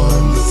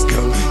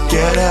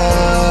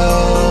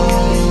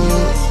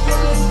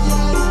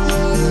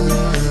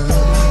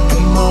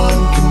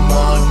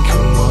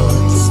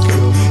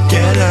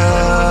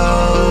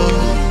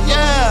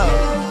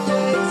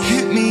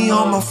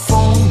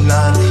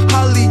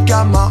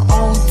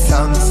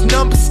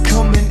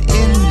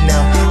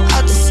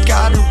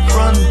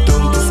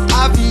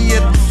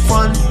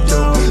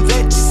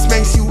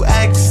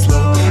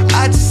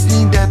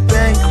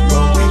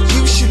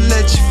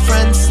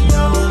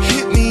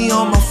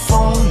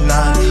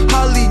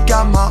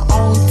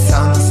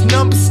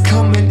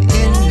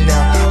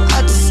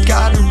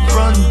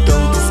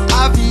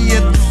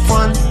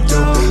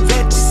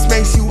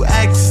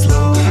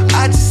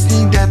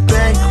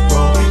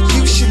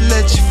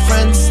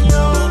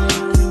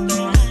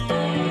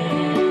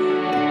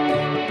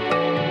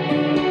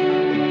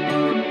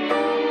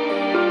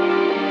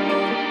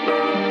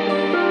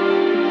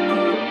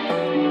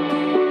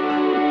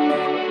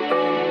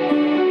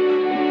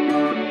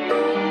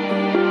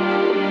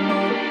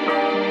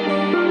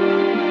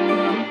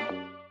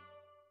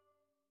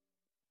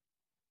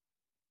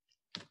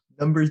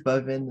 Numbers by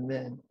Van the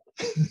Man.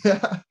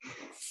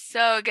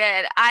 So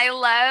good. I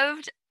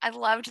loved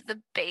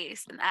the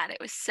bass in that. It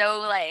was so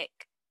like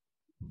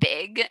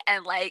big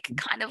and like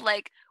kind of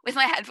like with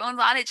my headphones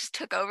on, it just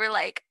took over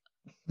like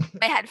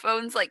my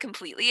headphones like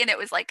completely, and it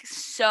was like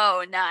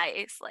so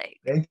nice. Like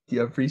Thank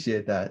you. I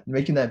appreciate that.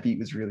 Making that beat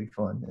was really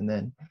fun. And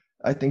then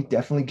I think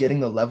definitely getting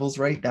the levels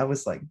right, that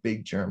was like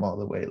Big Germ all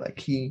the way.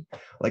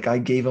 Like I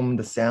gave him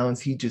the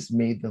sounds, he just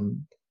made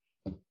them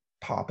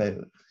pop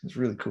out. It's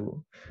really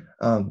cool.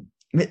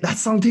 That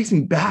song takes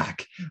me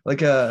back. Like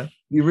the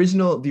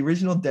original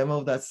demo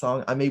of that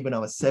song I made when I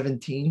was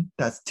 17.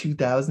 That's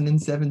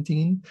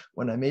 2017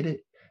 when I made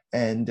it.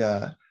 And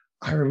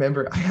I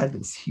remember I had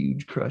this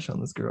huge crush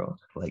on this girl,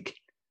 like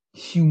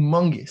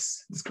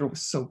humongous. This girl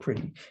was so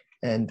pretty.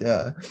 And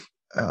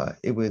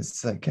it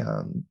was like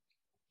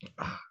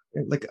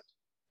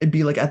it'd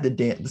be like at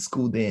the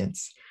school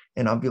dance,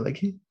 and I'll be like,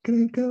 hey,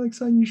 can I like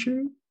sign your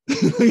shirt?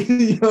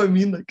 You know what I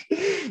mean? Like,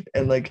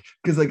 and like,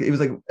 because like it was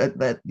like at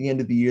the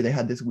end of the year they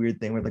had this weird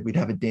thing where like we'd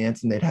have a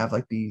dance and they'd have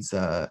like these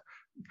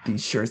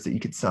shirts that you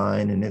could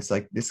sign, and it's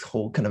like this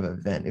whole kind of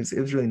event. It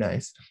was really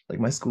nice. Like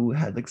my school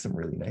had like some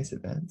really nice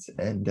events,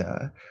 and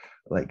I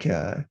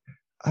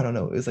don't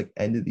know, it was like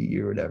end of the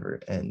year or whatever,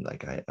 and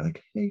like I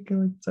like, hey, can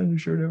I like sign your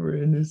shirt over?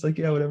 And it's like,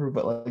 yeah, whatever.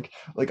 But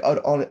like I'd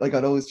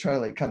always try to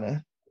like kind of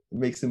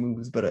make some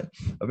moves, but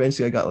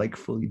eventually I got like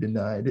fully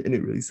denied, and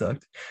it really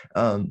sucked.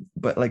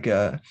 But like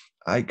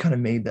I kind of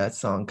made that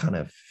song kind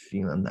of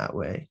feeling that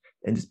way,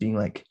 and just being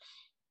like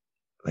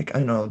I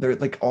don't know, they're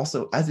like,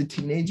 also as a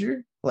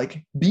teenager,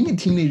 like being a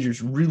teenager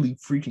is really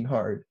freaking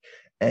hard.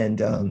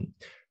 And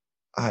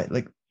I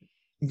like,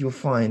 you'll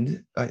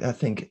find, I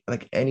think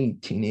like any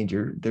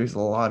teenager, there's a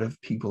lot of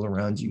people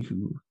around you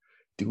who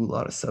do a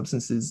lot of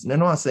substances. And I'm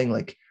not saying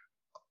like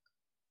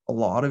a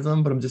lot of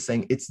them, but I'm just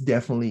saying it's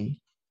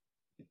definitely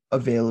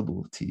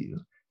available to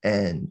you.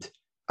 And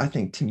I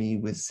think to me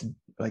was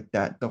like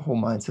that, the whole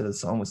mindset of the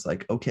song was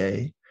like,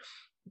 okay,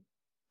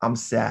 I'm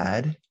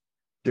sad.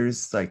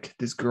 There's like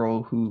this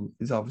girl who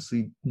is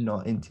obviously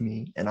not into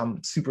me, and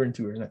I'm super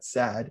into her, and that's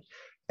sad.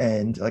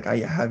 And like I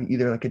have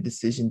either like a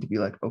decision to be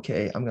like,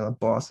 okay, I'm gonna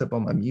boss up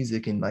on my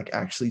music and like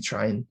actually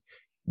try and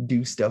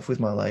do stuff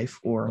with my life,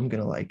 or I'm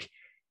gonna like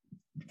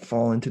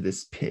fall into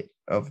this pit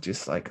of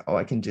just like, oh,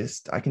 I can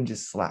just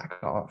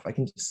slack off. I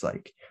can just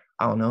like,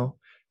 I don't know.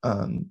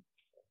 And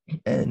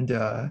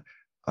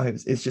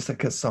it's just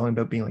like a song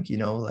about being like, you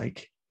know,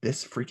 like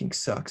this freaking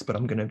sucks, but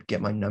I'm gonna get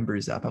my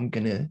numbers up. I'm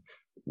gonna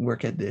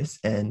work at this.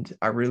 And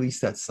I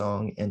released that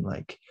song in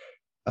like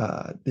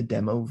the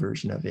demo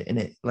version of it, and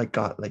it like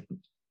got like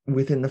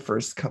within the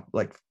first couple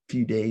like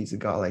few days, it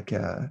got like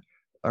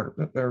or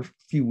a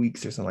few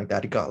weeks or something like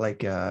that, it got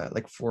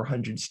like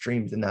 400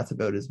 streams, and that's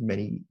about as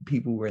many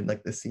people were in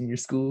like the senior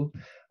school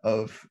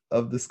of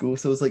the school.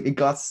 So it's like it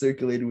got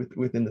circulated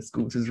within the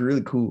school, which is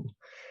really cool.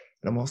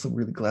 And I'm also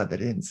really glad that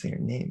I didn't say her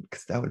name,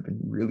 because that would have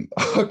been really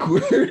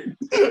awkward.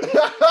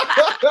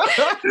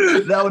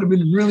 That would have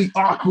been really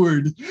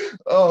awkward.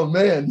 Oh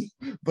man.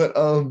 But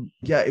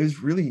yeah, it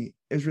was really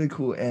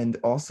cool. And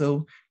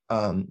also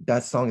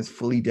that song is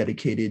fully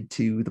dedicated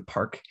to the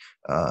park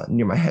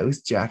near my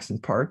house,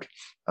 Jackson's Park,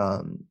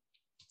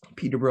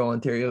 Peterborough,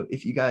 Ontario.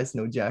 If you guys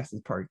know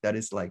Jackson's Park, that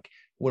is like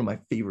one of my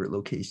favorite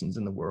locations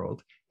in the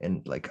world.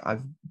 And like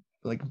I've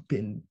like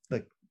been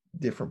like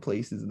different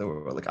places in the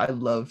world. Like I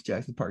love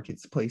Jackson Park.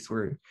 It's a place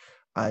where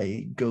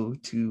I go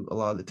to a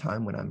lot of the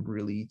time when I'm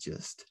really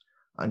just,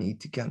 I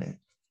need to kind of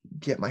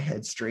get my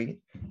head straight,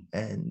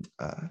 and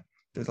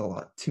there's a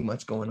lot too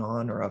much going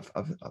on, or I've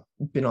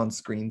been on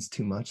screens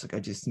too much. Like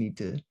I just need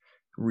to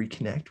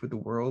reconnect with the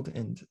world,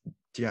 and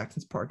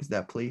Jackson's Park is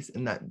that place,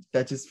 and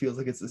that just feels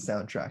like it's the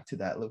soundtrack to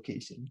that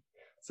location.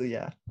 So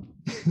yeah.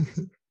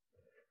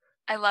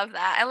 I love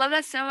that. I love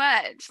that so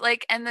much.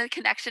 Like, and the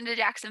connection to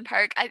Jackson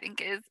Park, I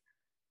think, is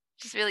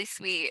just really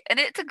sweet, and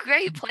it's a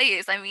great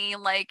place. I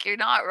mean, like, you're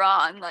not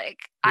wrong. Like,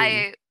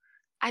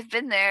 I've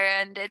been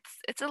there, and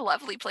it's a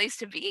lovely place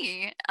to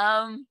be.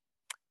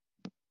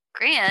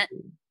 Grant,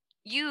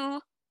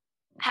 you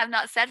have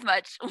not said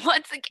much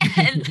once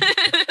again.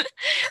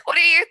 What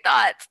are your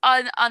thoughts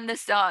on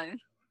this song?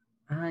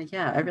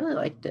 Yeah, I really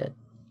liked it.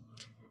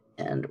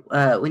 And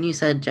when you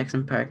said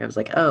Jackson Park, I was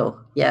like, oh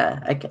yeah,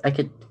 I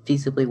could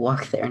feasibly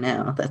walk there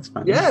now. That's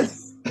fun.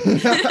 Yes.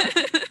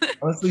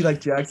 Honestly, like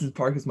Jackson's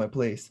Park is my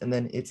place, and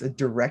then it's a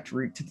direct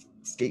route to the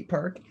skate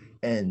park,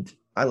 and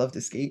I love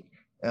to skate.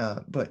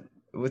 But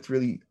what's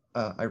really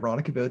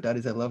ironic about that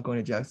is I love going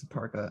to Jackson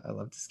Park. I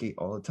love to skate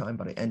all the time,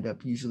 but I end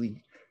up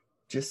usually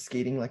just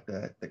skating like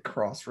the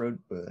crossroad,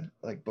 but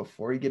like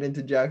before you get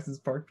into Jackson's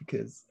Park,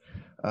 because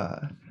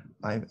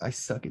I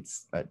suck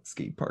at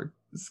skate park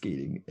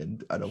skating,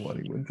 and I don't want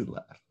anyone to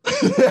laugh.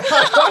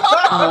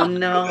 Oh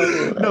no.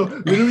 No,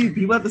 literally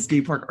people at the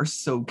skate park are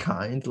so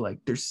kind.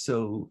 Like they're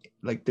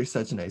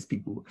such nice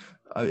people.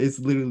 It's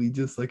literally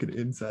just like an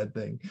inside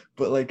thing.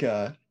 But like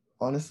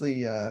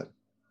honestly, yeah,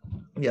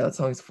 that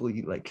song is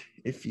fully like,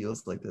 it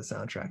feels like the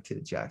soundtrack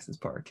to Jackson's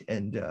Park.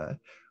 And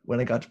when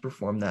I got to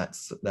perform that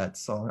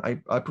song.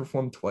 I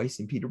performed twice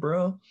in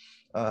Peterborough,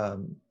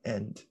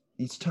 and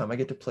each time I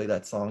get to play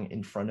that song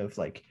in front of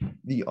like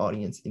the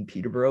audience in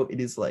Peterborough, it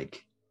is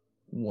like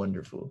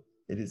wonderful.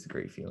 It is a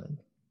great feeling.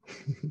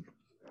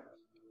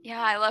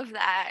 Yeah, I love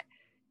that.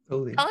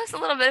 Totally. Tell us a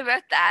little bit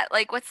about that.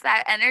 Like, what's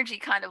that energy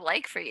kind of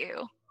like for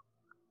you?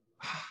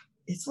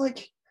 It's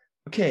like,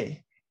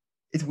 okay,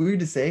 it's weird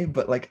to say,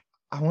 but like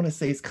I want to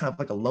say it's kind of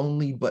like a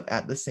lonely, but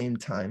at the same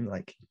time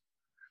like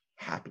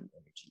happy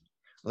energy.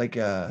 Like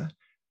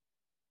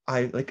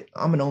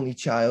I'm an only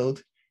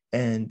child,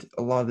 and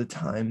a lot of the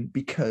time,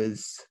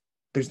 because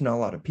there's not a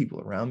lot of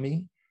people around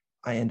me,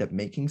 I end up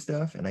making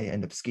stuff, and I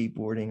end up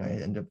skateboarding.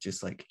 I end up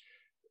just like,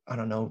 I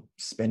don't know,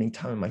 spending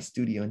time in my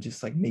studio and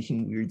just like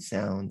making weird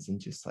sounds and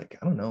just like,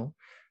 I don't know,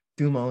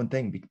 doing my own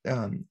thing.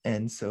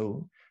 And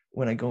so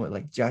when I go at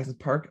like Jackson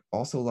Park,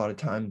 also a lot of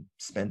time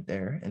spent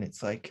there, and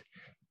it's like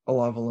a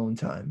lot of alone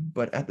time.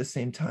 But at the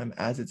same time,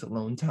 as it's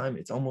alone time,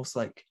 it's almost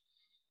like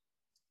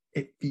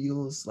it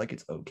feels like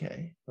it's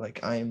okay.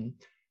 Like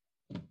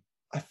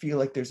I feel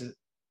like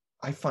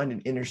I find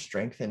an inner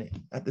strength in it.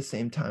 At the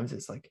same time,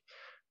 it's like, it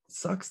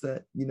sucks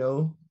that, you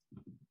know,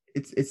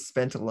 it's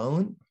spent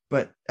alone,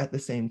 but at the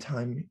same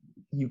time,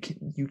 you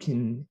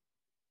can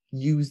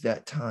use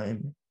that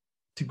time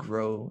to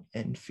grow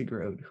and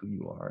figure out who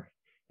you are.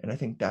 And I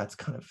think that's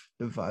kind of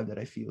the vibe that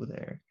I feel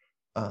there.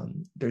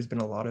 There's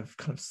been a lot of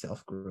kind of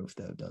self-growth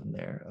that I've done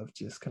there, of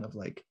just kind of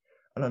like,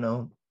 I don't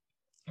know,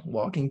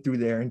 walking through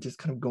there and just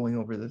kind of going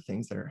over the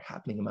things that are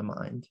happening in my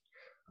mind.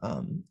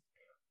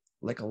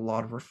 Like a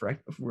lot of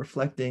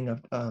reflecting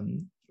of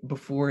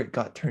before it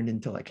got turned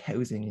into like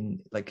housing, and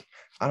like,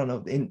 I don't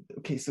know,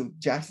 so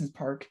Jackson's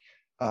Park,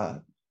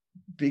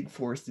 big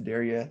forested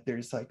area,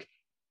 there's like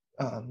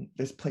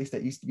this place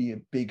that used to be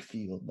a big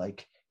field,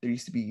 like there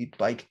used to be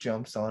bike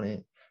jumps on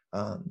it,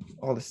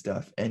 all this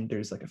stuff, and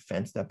there's like a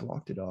fence that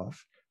blocked it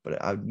off.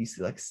 But I would used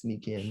to like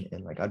sneak in,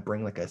 and like I'd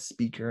bring like a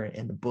speaker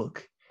and a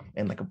book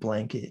and like a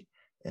blanket,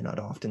 and I'd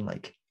often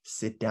like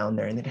sit down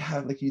there, and they'd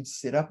have like, you'd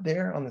sit up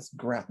there on this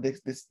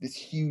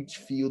huge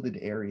fielded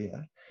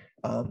area,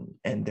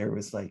 and there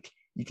was like,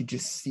 you could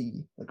just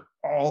see like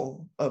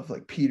all of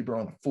like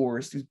Peterborough on the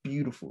forest. It was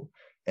beautiful,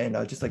 and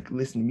I just like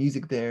listen to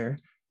music there,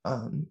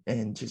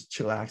 and just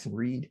chillax and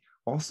read.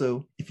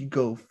 Also, if you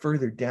go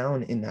further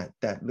down in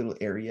that little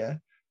area,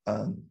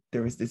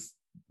 there was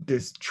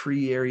this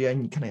tree area,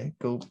 and you kind of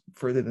go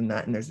further than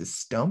that, and there's this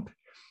stump,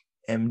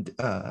 and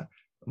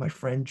my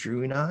friend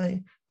Drew and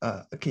I,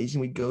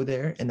 occasionally we'd go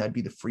there, and that'd be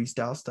the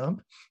freestyle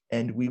stump,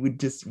 and we would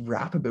just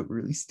rap about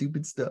really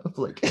stupid stuff,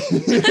 like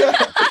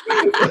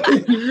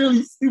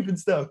really stupid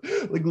stuff.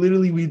 Like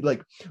literally we'd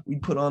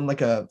put on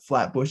like a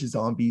Flatbush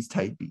Zombies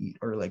type beat,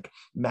 or like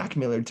Mac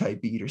Miller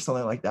type beat or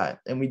something like that,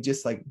 and we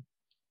just like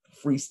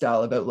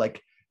freestyle about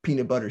like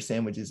peanut butter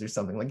sandwiches or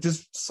something, like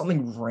just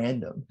something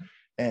random.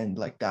 And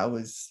like that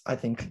was, I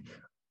think,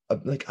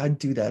 like I'd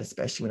do that,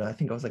 especially when I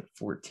think I was like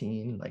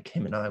 14. Like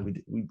him and I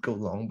we'd go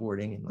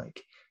longboarding and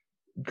like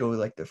go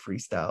like the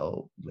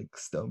freestyle like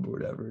stump or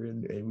whatever,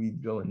 and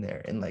we'd go in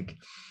there, and like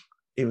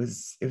it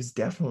was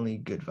definitely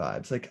good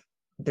vibes. Like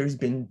there's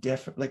been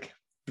like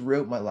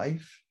throughout my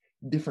life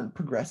different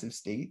progressive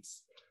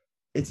states.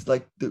 It's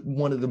like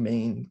one of the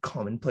main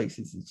common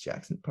places is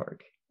Jackson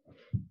Park.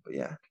 But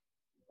yeah,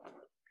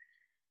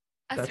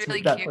 That's really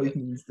what that cute. place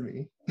means to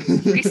me.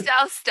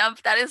 Freestyle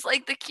stump, that is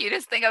like the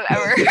cutest thing I've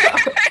ever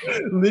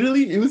heard.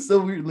 Literally, it was so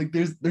weird. Like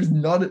there's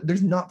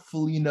not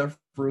fully enough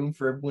room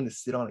for everyone to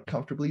sit on it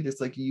comfortably.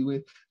 Just like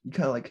you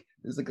kind of like,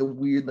 there's like a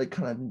weird like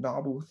kind of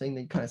knobble thing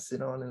that you kind of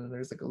sit on, and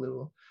there's like a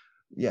little,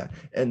 yeah.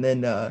 And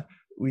then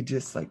we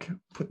just like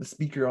put the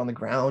speaker on the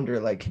ground, or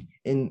like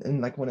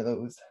in like one of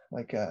those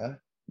like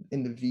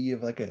in the V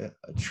of like a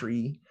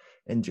tree,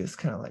 and just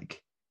kind of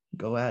like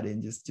go at it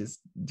and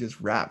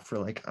just rap for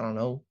like, I don't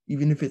know,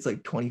 even if it's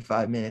like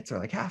 25 minutes or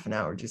like half an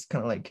hour, just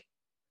kind of like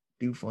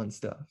do fun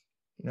stuff,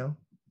 you know,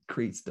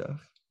 create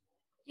stuff.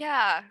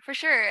 Yeah, for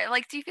sure.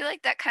 Like, do you feel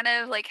like that kind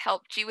of like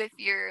helped you with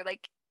your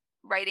like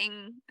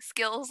writing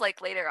skills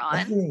like later on?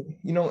 Definitely.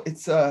 You know,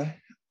 it's I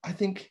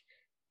think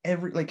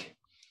like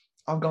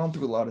I've gone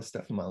through a lot of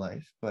stuff in my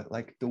life, but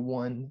like the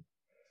one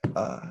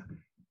the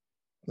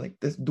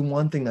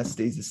one thing that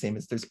stays the same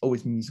is there's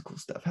always musical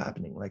stuff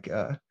happening. Like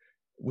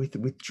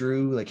with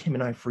Drew, like him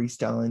and I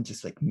freestyling,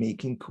 just like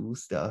making cool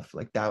stuff,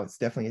 like that was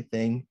definitely a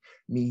thing.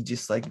 Me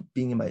just like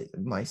being in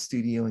my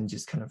studio and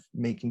just kind of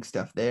making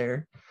stuff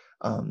there.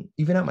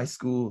 Even at my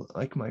school,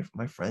 like my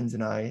friends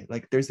and I,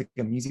 like there's like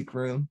a music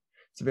room.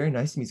 It's a very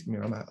nice music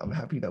room. I'm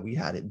happy that we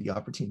had the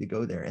opportunity to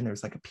go there, and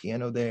there's like a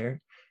piano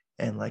there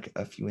and like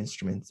a few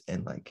instruments,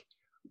 and like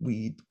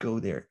we'd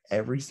go there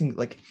every single,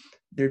 like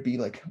there'd be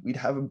like, we'd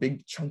have a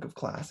big chunk of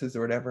classes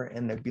or whatever,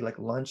 and there'd be like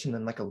lunch and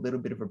then like a little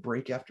bit of a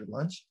break after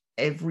lunch.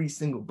 Every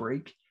single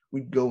break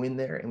we'd go in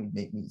there and we'd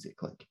make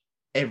music, like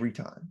every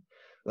time.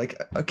 Like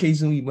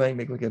occasionally we might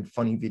make like a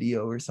funny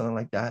video or something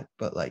like that,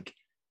 but like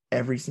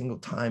every single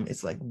time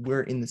it's like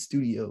we're in the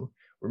studio,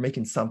 we're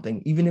making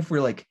something, even if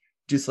we're like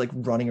just like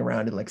running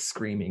around and like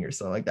screaming or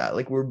something like that.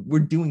 Like we're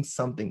doing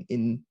something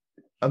in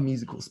a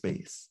musical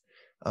space.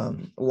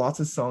 Lots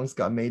of songs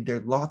got made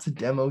there, lots of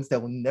demos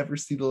that will never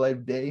see the light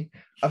of day.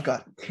 I've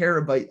got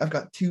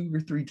 2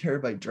 or 3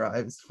 terabyte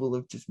drives full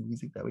of just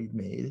music that we've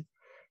made.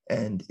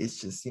 And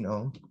it's just, you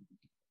know,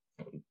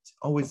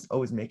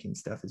 always making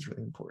stuff is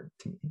really important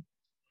to me.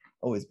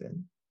 Always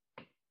been.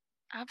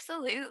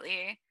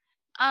 Absolutely.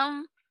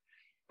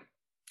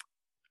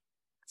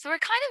 So we're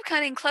kind of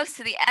cutting close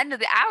to the end of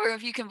the hour,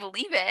 if you can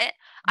believe it.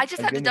 I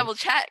just had to double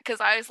check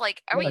because I was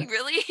like, are we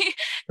really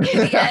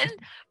near the end?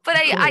 But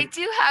I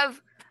do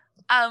have,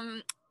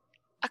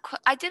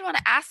 I did want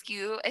to ask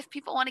you if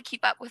people want to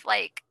keep up with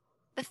like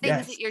the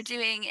things that you're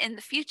doing in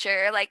the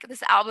future, like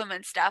this album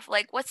and stuff,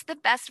 like what's the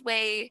best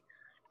way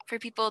for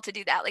people to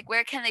do that? Like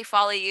where can they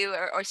follow you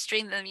or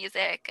stream the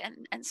music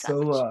and such?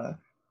 So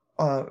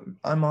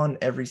I'm on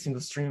every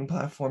single streaming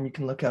platform. You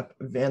can look up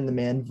Van the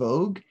Man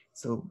Vogue.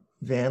 So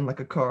Van like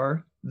a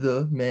car,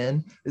 the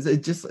man is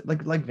it just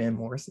like Van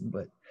Morrison,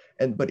 but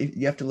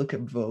you have to look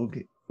up Vogue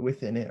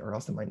within it, or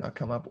else it might not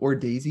come up, or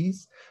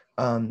Daisies.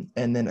 And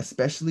then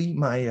especially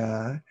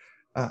my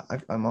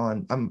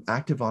I'm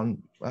active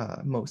on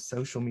most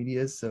social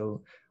medias.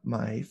 So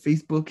my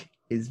Facebook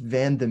is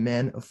Van the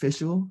Man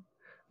Official.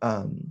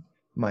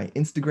 My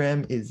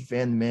Instagram is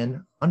Van the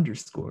Man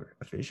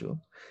 _official,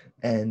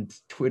 and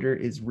Twitter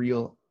is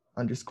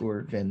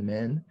real_Van the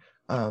Man.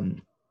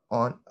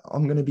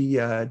 I'm going to be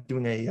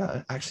doing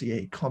actually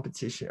a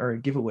competition or a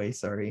giveaway,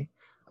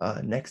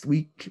 next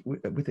week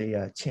with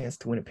a chance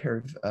to win a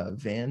pair of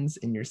Vans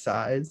in your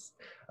size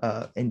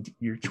and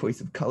your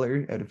choice of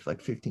color out of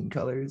like 15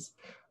 colors.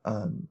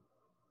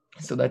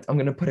 So that I'm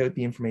going to put out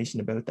the information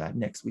about that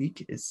next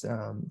week.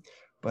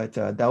 But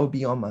that will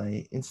be on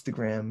my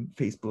Instagram,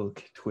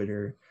 Facebook,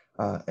 Twitter,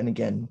 and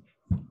again,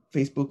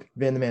 Facebook,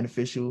 Van the Man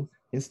Official,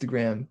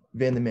 Instagram,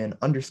 Van the Man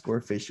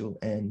 _official,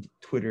 and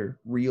Twitter,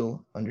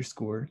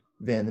 real_Van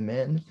the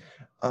Man.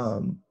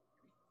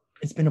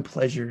 It's been a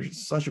pleasure,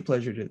 such a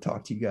pleasure to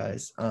talk to you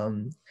guys.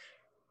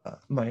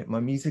 My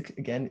music,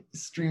 again,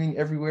 is streaming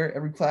everywhere,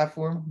 every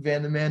platform.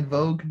 Van the Man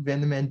Vogue,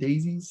 Van the Man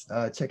Daisies,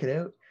 check it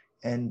out.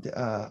 And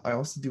I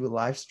also do a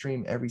live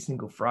stream every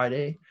single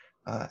Friday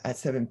at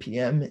 7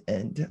 p.m.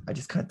 And I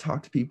just kind of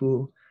talk to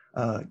people,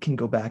 can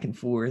go back and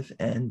forth,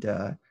 and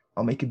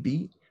I'll make a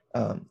beat.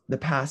 The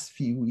past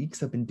few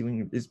weeks I've been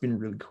doing, it's been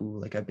really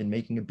cool. Like I've been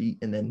making a beat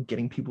and then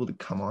getting people to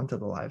come onto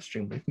the live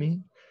stream with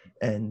me,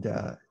 and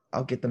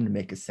I'll get them to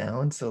make a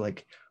sound. So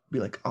like,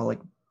 I'll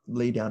like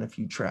lay down a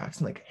few tracks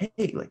and like,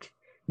 hey, like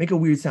make a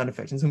weird sound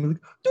effect, and somebody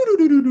like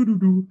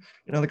do,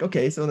 and I'm like,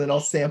 okay. So then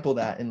I'll sample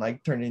that and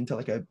like turn it into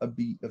like a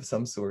beat of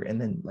some sort, and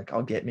then like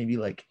I'll get maybe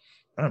like,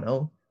 I don't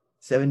know,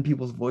 7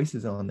 people's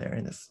voices on there,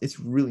 and it's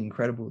really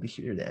incredible to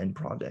hear the end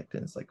product.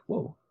 And it's like,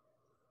 whoa,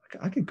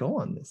 I could go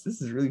on this.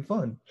 This is really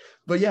fun.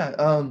 But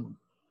yeah,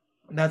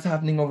 that's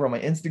happening over on my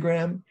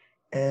Instagram,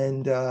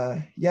 and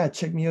yeah,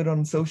 check me out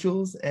on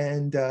socials.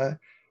 And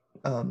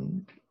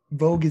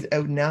Vogue is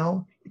out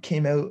now. It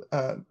came out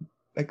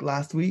like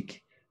last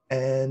week,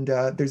 and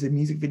there's a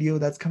music video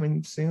that's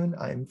coming soon.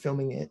 I'm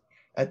filming it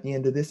at the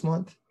end of this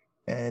month,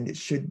 and it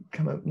should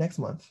come out next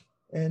month.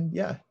 And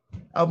yeah,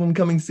 album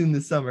coming soon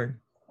this summer.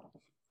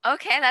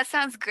 Okay, that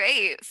sounds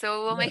great.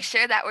 So we'll make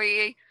sure that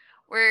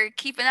we're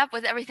keeping up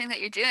with everything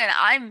that you're doing.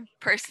 I'm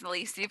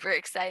personally super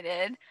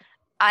excited.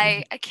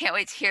 I can't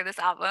wait to hear this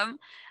album.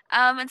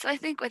 And so I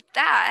think with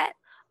that,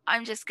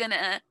 I'm just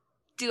gonna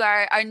do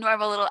our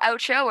normal little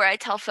outro where I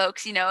tell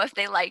folks, you know, if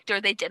they liked or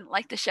they didn't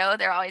like the show,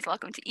 they're always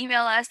welcome to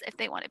email us. If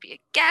they want to be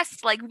a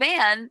guest like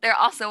Van, they're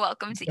also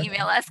welcome to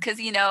email us, because,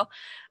 you know,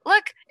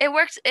 look, it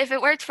works. If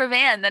it worked for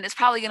Van, then it's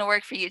probably going to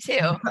work for you too.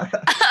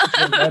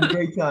 I had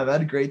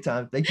a great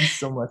time. Thank you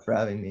so much for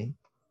having me.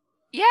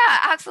 Yeah,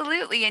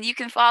 absolutely. And you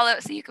can follow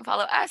us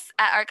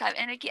at Archive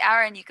Anarchy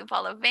Hour, and you can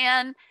follow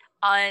Van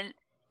on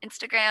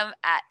Instagram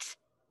at,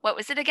 what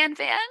was it again,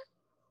 Van?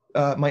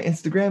 My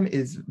Instagram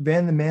is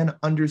Van the Man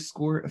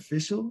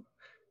 _official,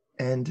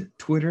 and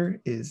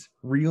Twitter is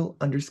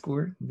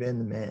real_Van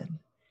the Man.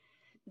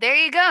 There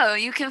you go.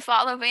 You can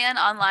follow Van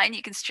online.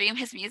 You can stream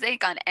his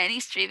music on any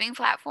streaming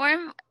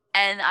platform,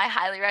 and I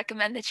highly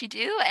recommend that you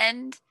do.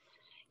 And,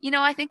 you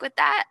know, I think with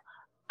that,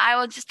 I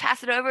will just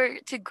pass it over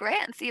to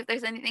Grant and see if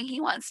there's anything he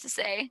wants to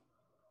say.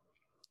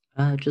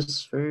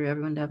 Just for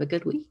everyone to have a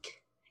good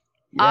week.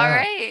 Yeah. All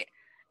right.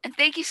 And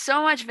thank you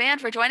so much, Van,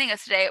 for joining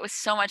us today. It was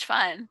so much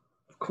fun.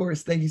 Of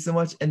course. Thank you so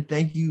much. And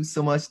thank you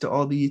so much to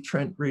all the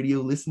Trent Radio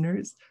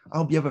listeners. I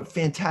hope you have a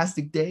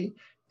fantastic day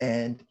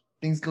and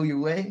things go your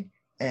way.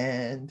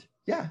 And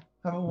yeah,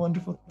 have a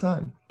wonderful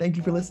time. Thank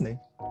you for listening.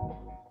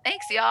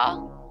 Thanks,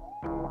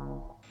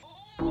 y'all.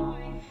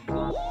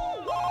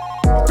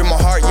 Bring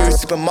my heart, you're a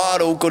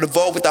supermodel. Go to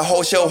Vogue with the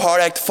whole show. Hard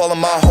act to follow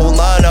my whole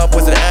lineup.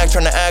 Was an act,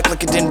 trying to act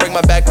like it didn't break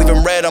my back.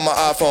 Leaving red on my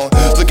iPhone.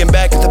 Looking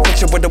back at the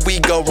picture, where did we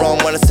go wrong?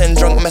 Wanna send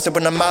drunk message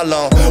when I'm out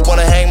alone.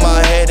 Wanna hang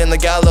my head in the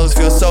gallows.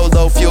 Feel so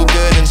low, feel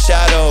good in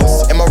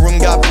shadows. And my room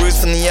got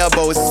bruised from the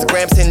elbows.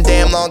 Instagram sitting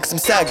damn long. along cause I'm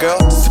sad, girl.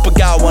 Super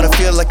guy, wanna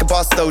feel like a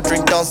boss though.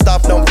 Drink, don't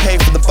stop, don't pay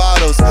for the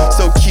bottles.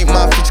 So cute,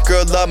 my future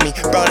girl love me.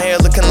 Brown hair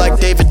looking like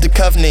David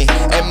Duchovny.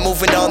 And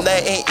moving on,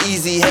 that ain't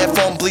easy.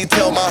 Headphone bleed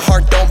till my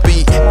heart don't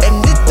beat.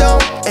 And it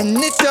don't, and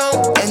it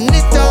don't, and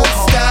it don't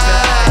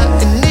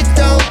stop. And it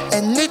don't,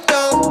 and it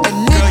don't,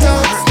 and it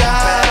don't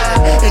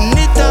stop. And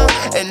it don't,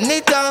 and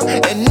it don't,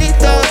 and it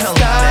don't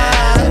stop.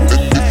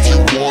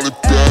 Want it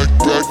back,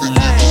 then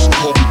you just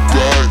call me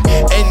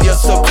back. And you're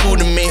so cool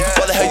to me.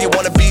 Why the hell you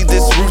wanna be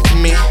this rude to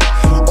me?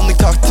 Only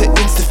talk to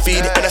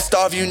InstaFeed, and I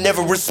starve you,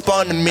 never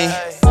respond to me.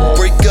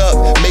 Break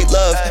up, make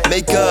love,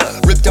 make up.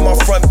 Ripped on my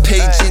front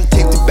page and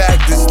take it back.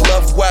 This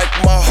love whack,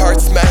 my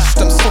heart smashed.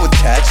 I'm so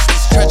attached.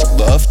 This tragic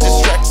love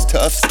distracts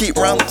tough. Skate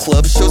round the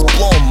club, shows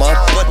blow 'em up,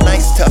 but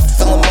nice tough.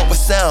 Fill 'em up with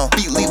sound.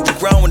 Beat leave the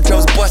ground when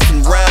drums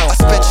busting round. I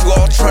spent you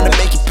all trying to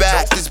make it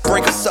back. This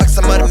breakup sucks,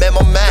 I might have met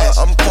my match.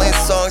 I'm playing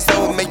songs that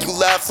would make you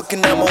laugh.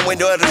 Looking out my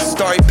window at a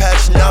starry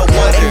patch, and I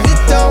wonder. And it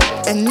don't,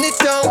 and it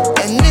don't,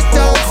 and it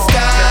don't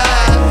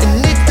stop.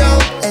 And it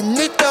don't, and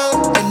it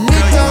don't, and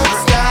it don't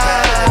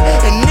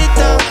stop. And it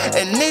don't,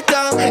 and it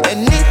don't,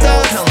 and it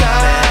don't stop.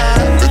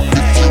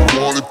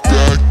 Want it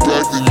back,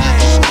 then you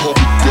just call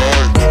me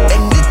back.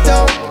 And it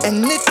don't,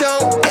 and it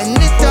don't, and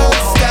it don't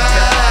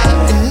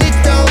stop. And it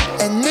don't,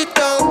 and it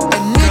don't,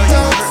 and it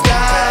don't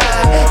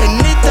stop.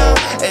 And it don't,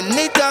 and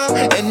it don't,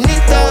 and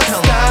it don't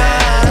stop.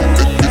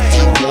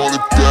 Want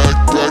it back,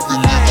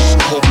 then you just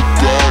call me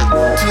back.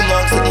 Too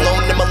long sitting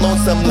alone in my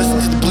lonesome. Listen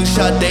to the Blue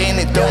Shot Day and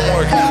it don't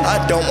work. I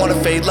don't wanna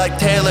fade like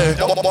Taylor.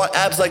 Don't want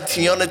abs like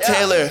Tiana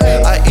Taylor.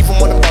 I even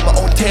wanna buy my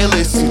own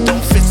Taylor suit.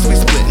 Don't fit, sweet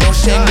split, no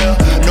shame, girl.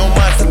 No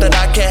mindset that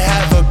I can't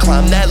have her.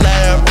 Climb that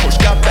ladder, push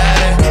got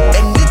better.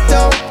 And it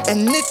don't,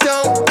 and it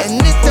don't,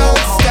 and it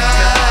don't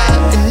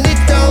stop. And it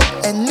don't,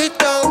 and it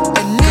don't,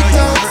 and it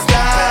don't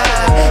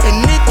stop.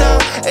 And it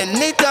don't,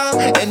 and it don't,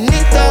 and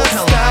it don't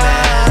stop.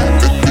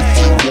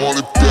 Want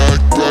it back,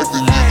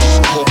 then you just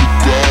call me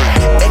back.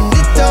 And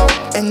it don't,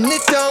 and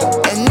it don't,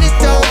 and it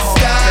don't.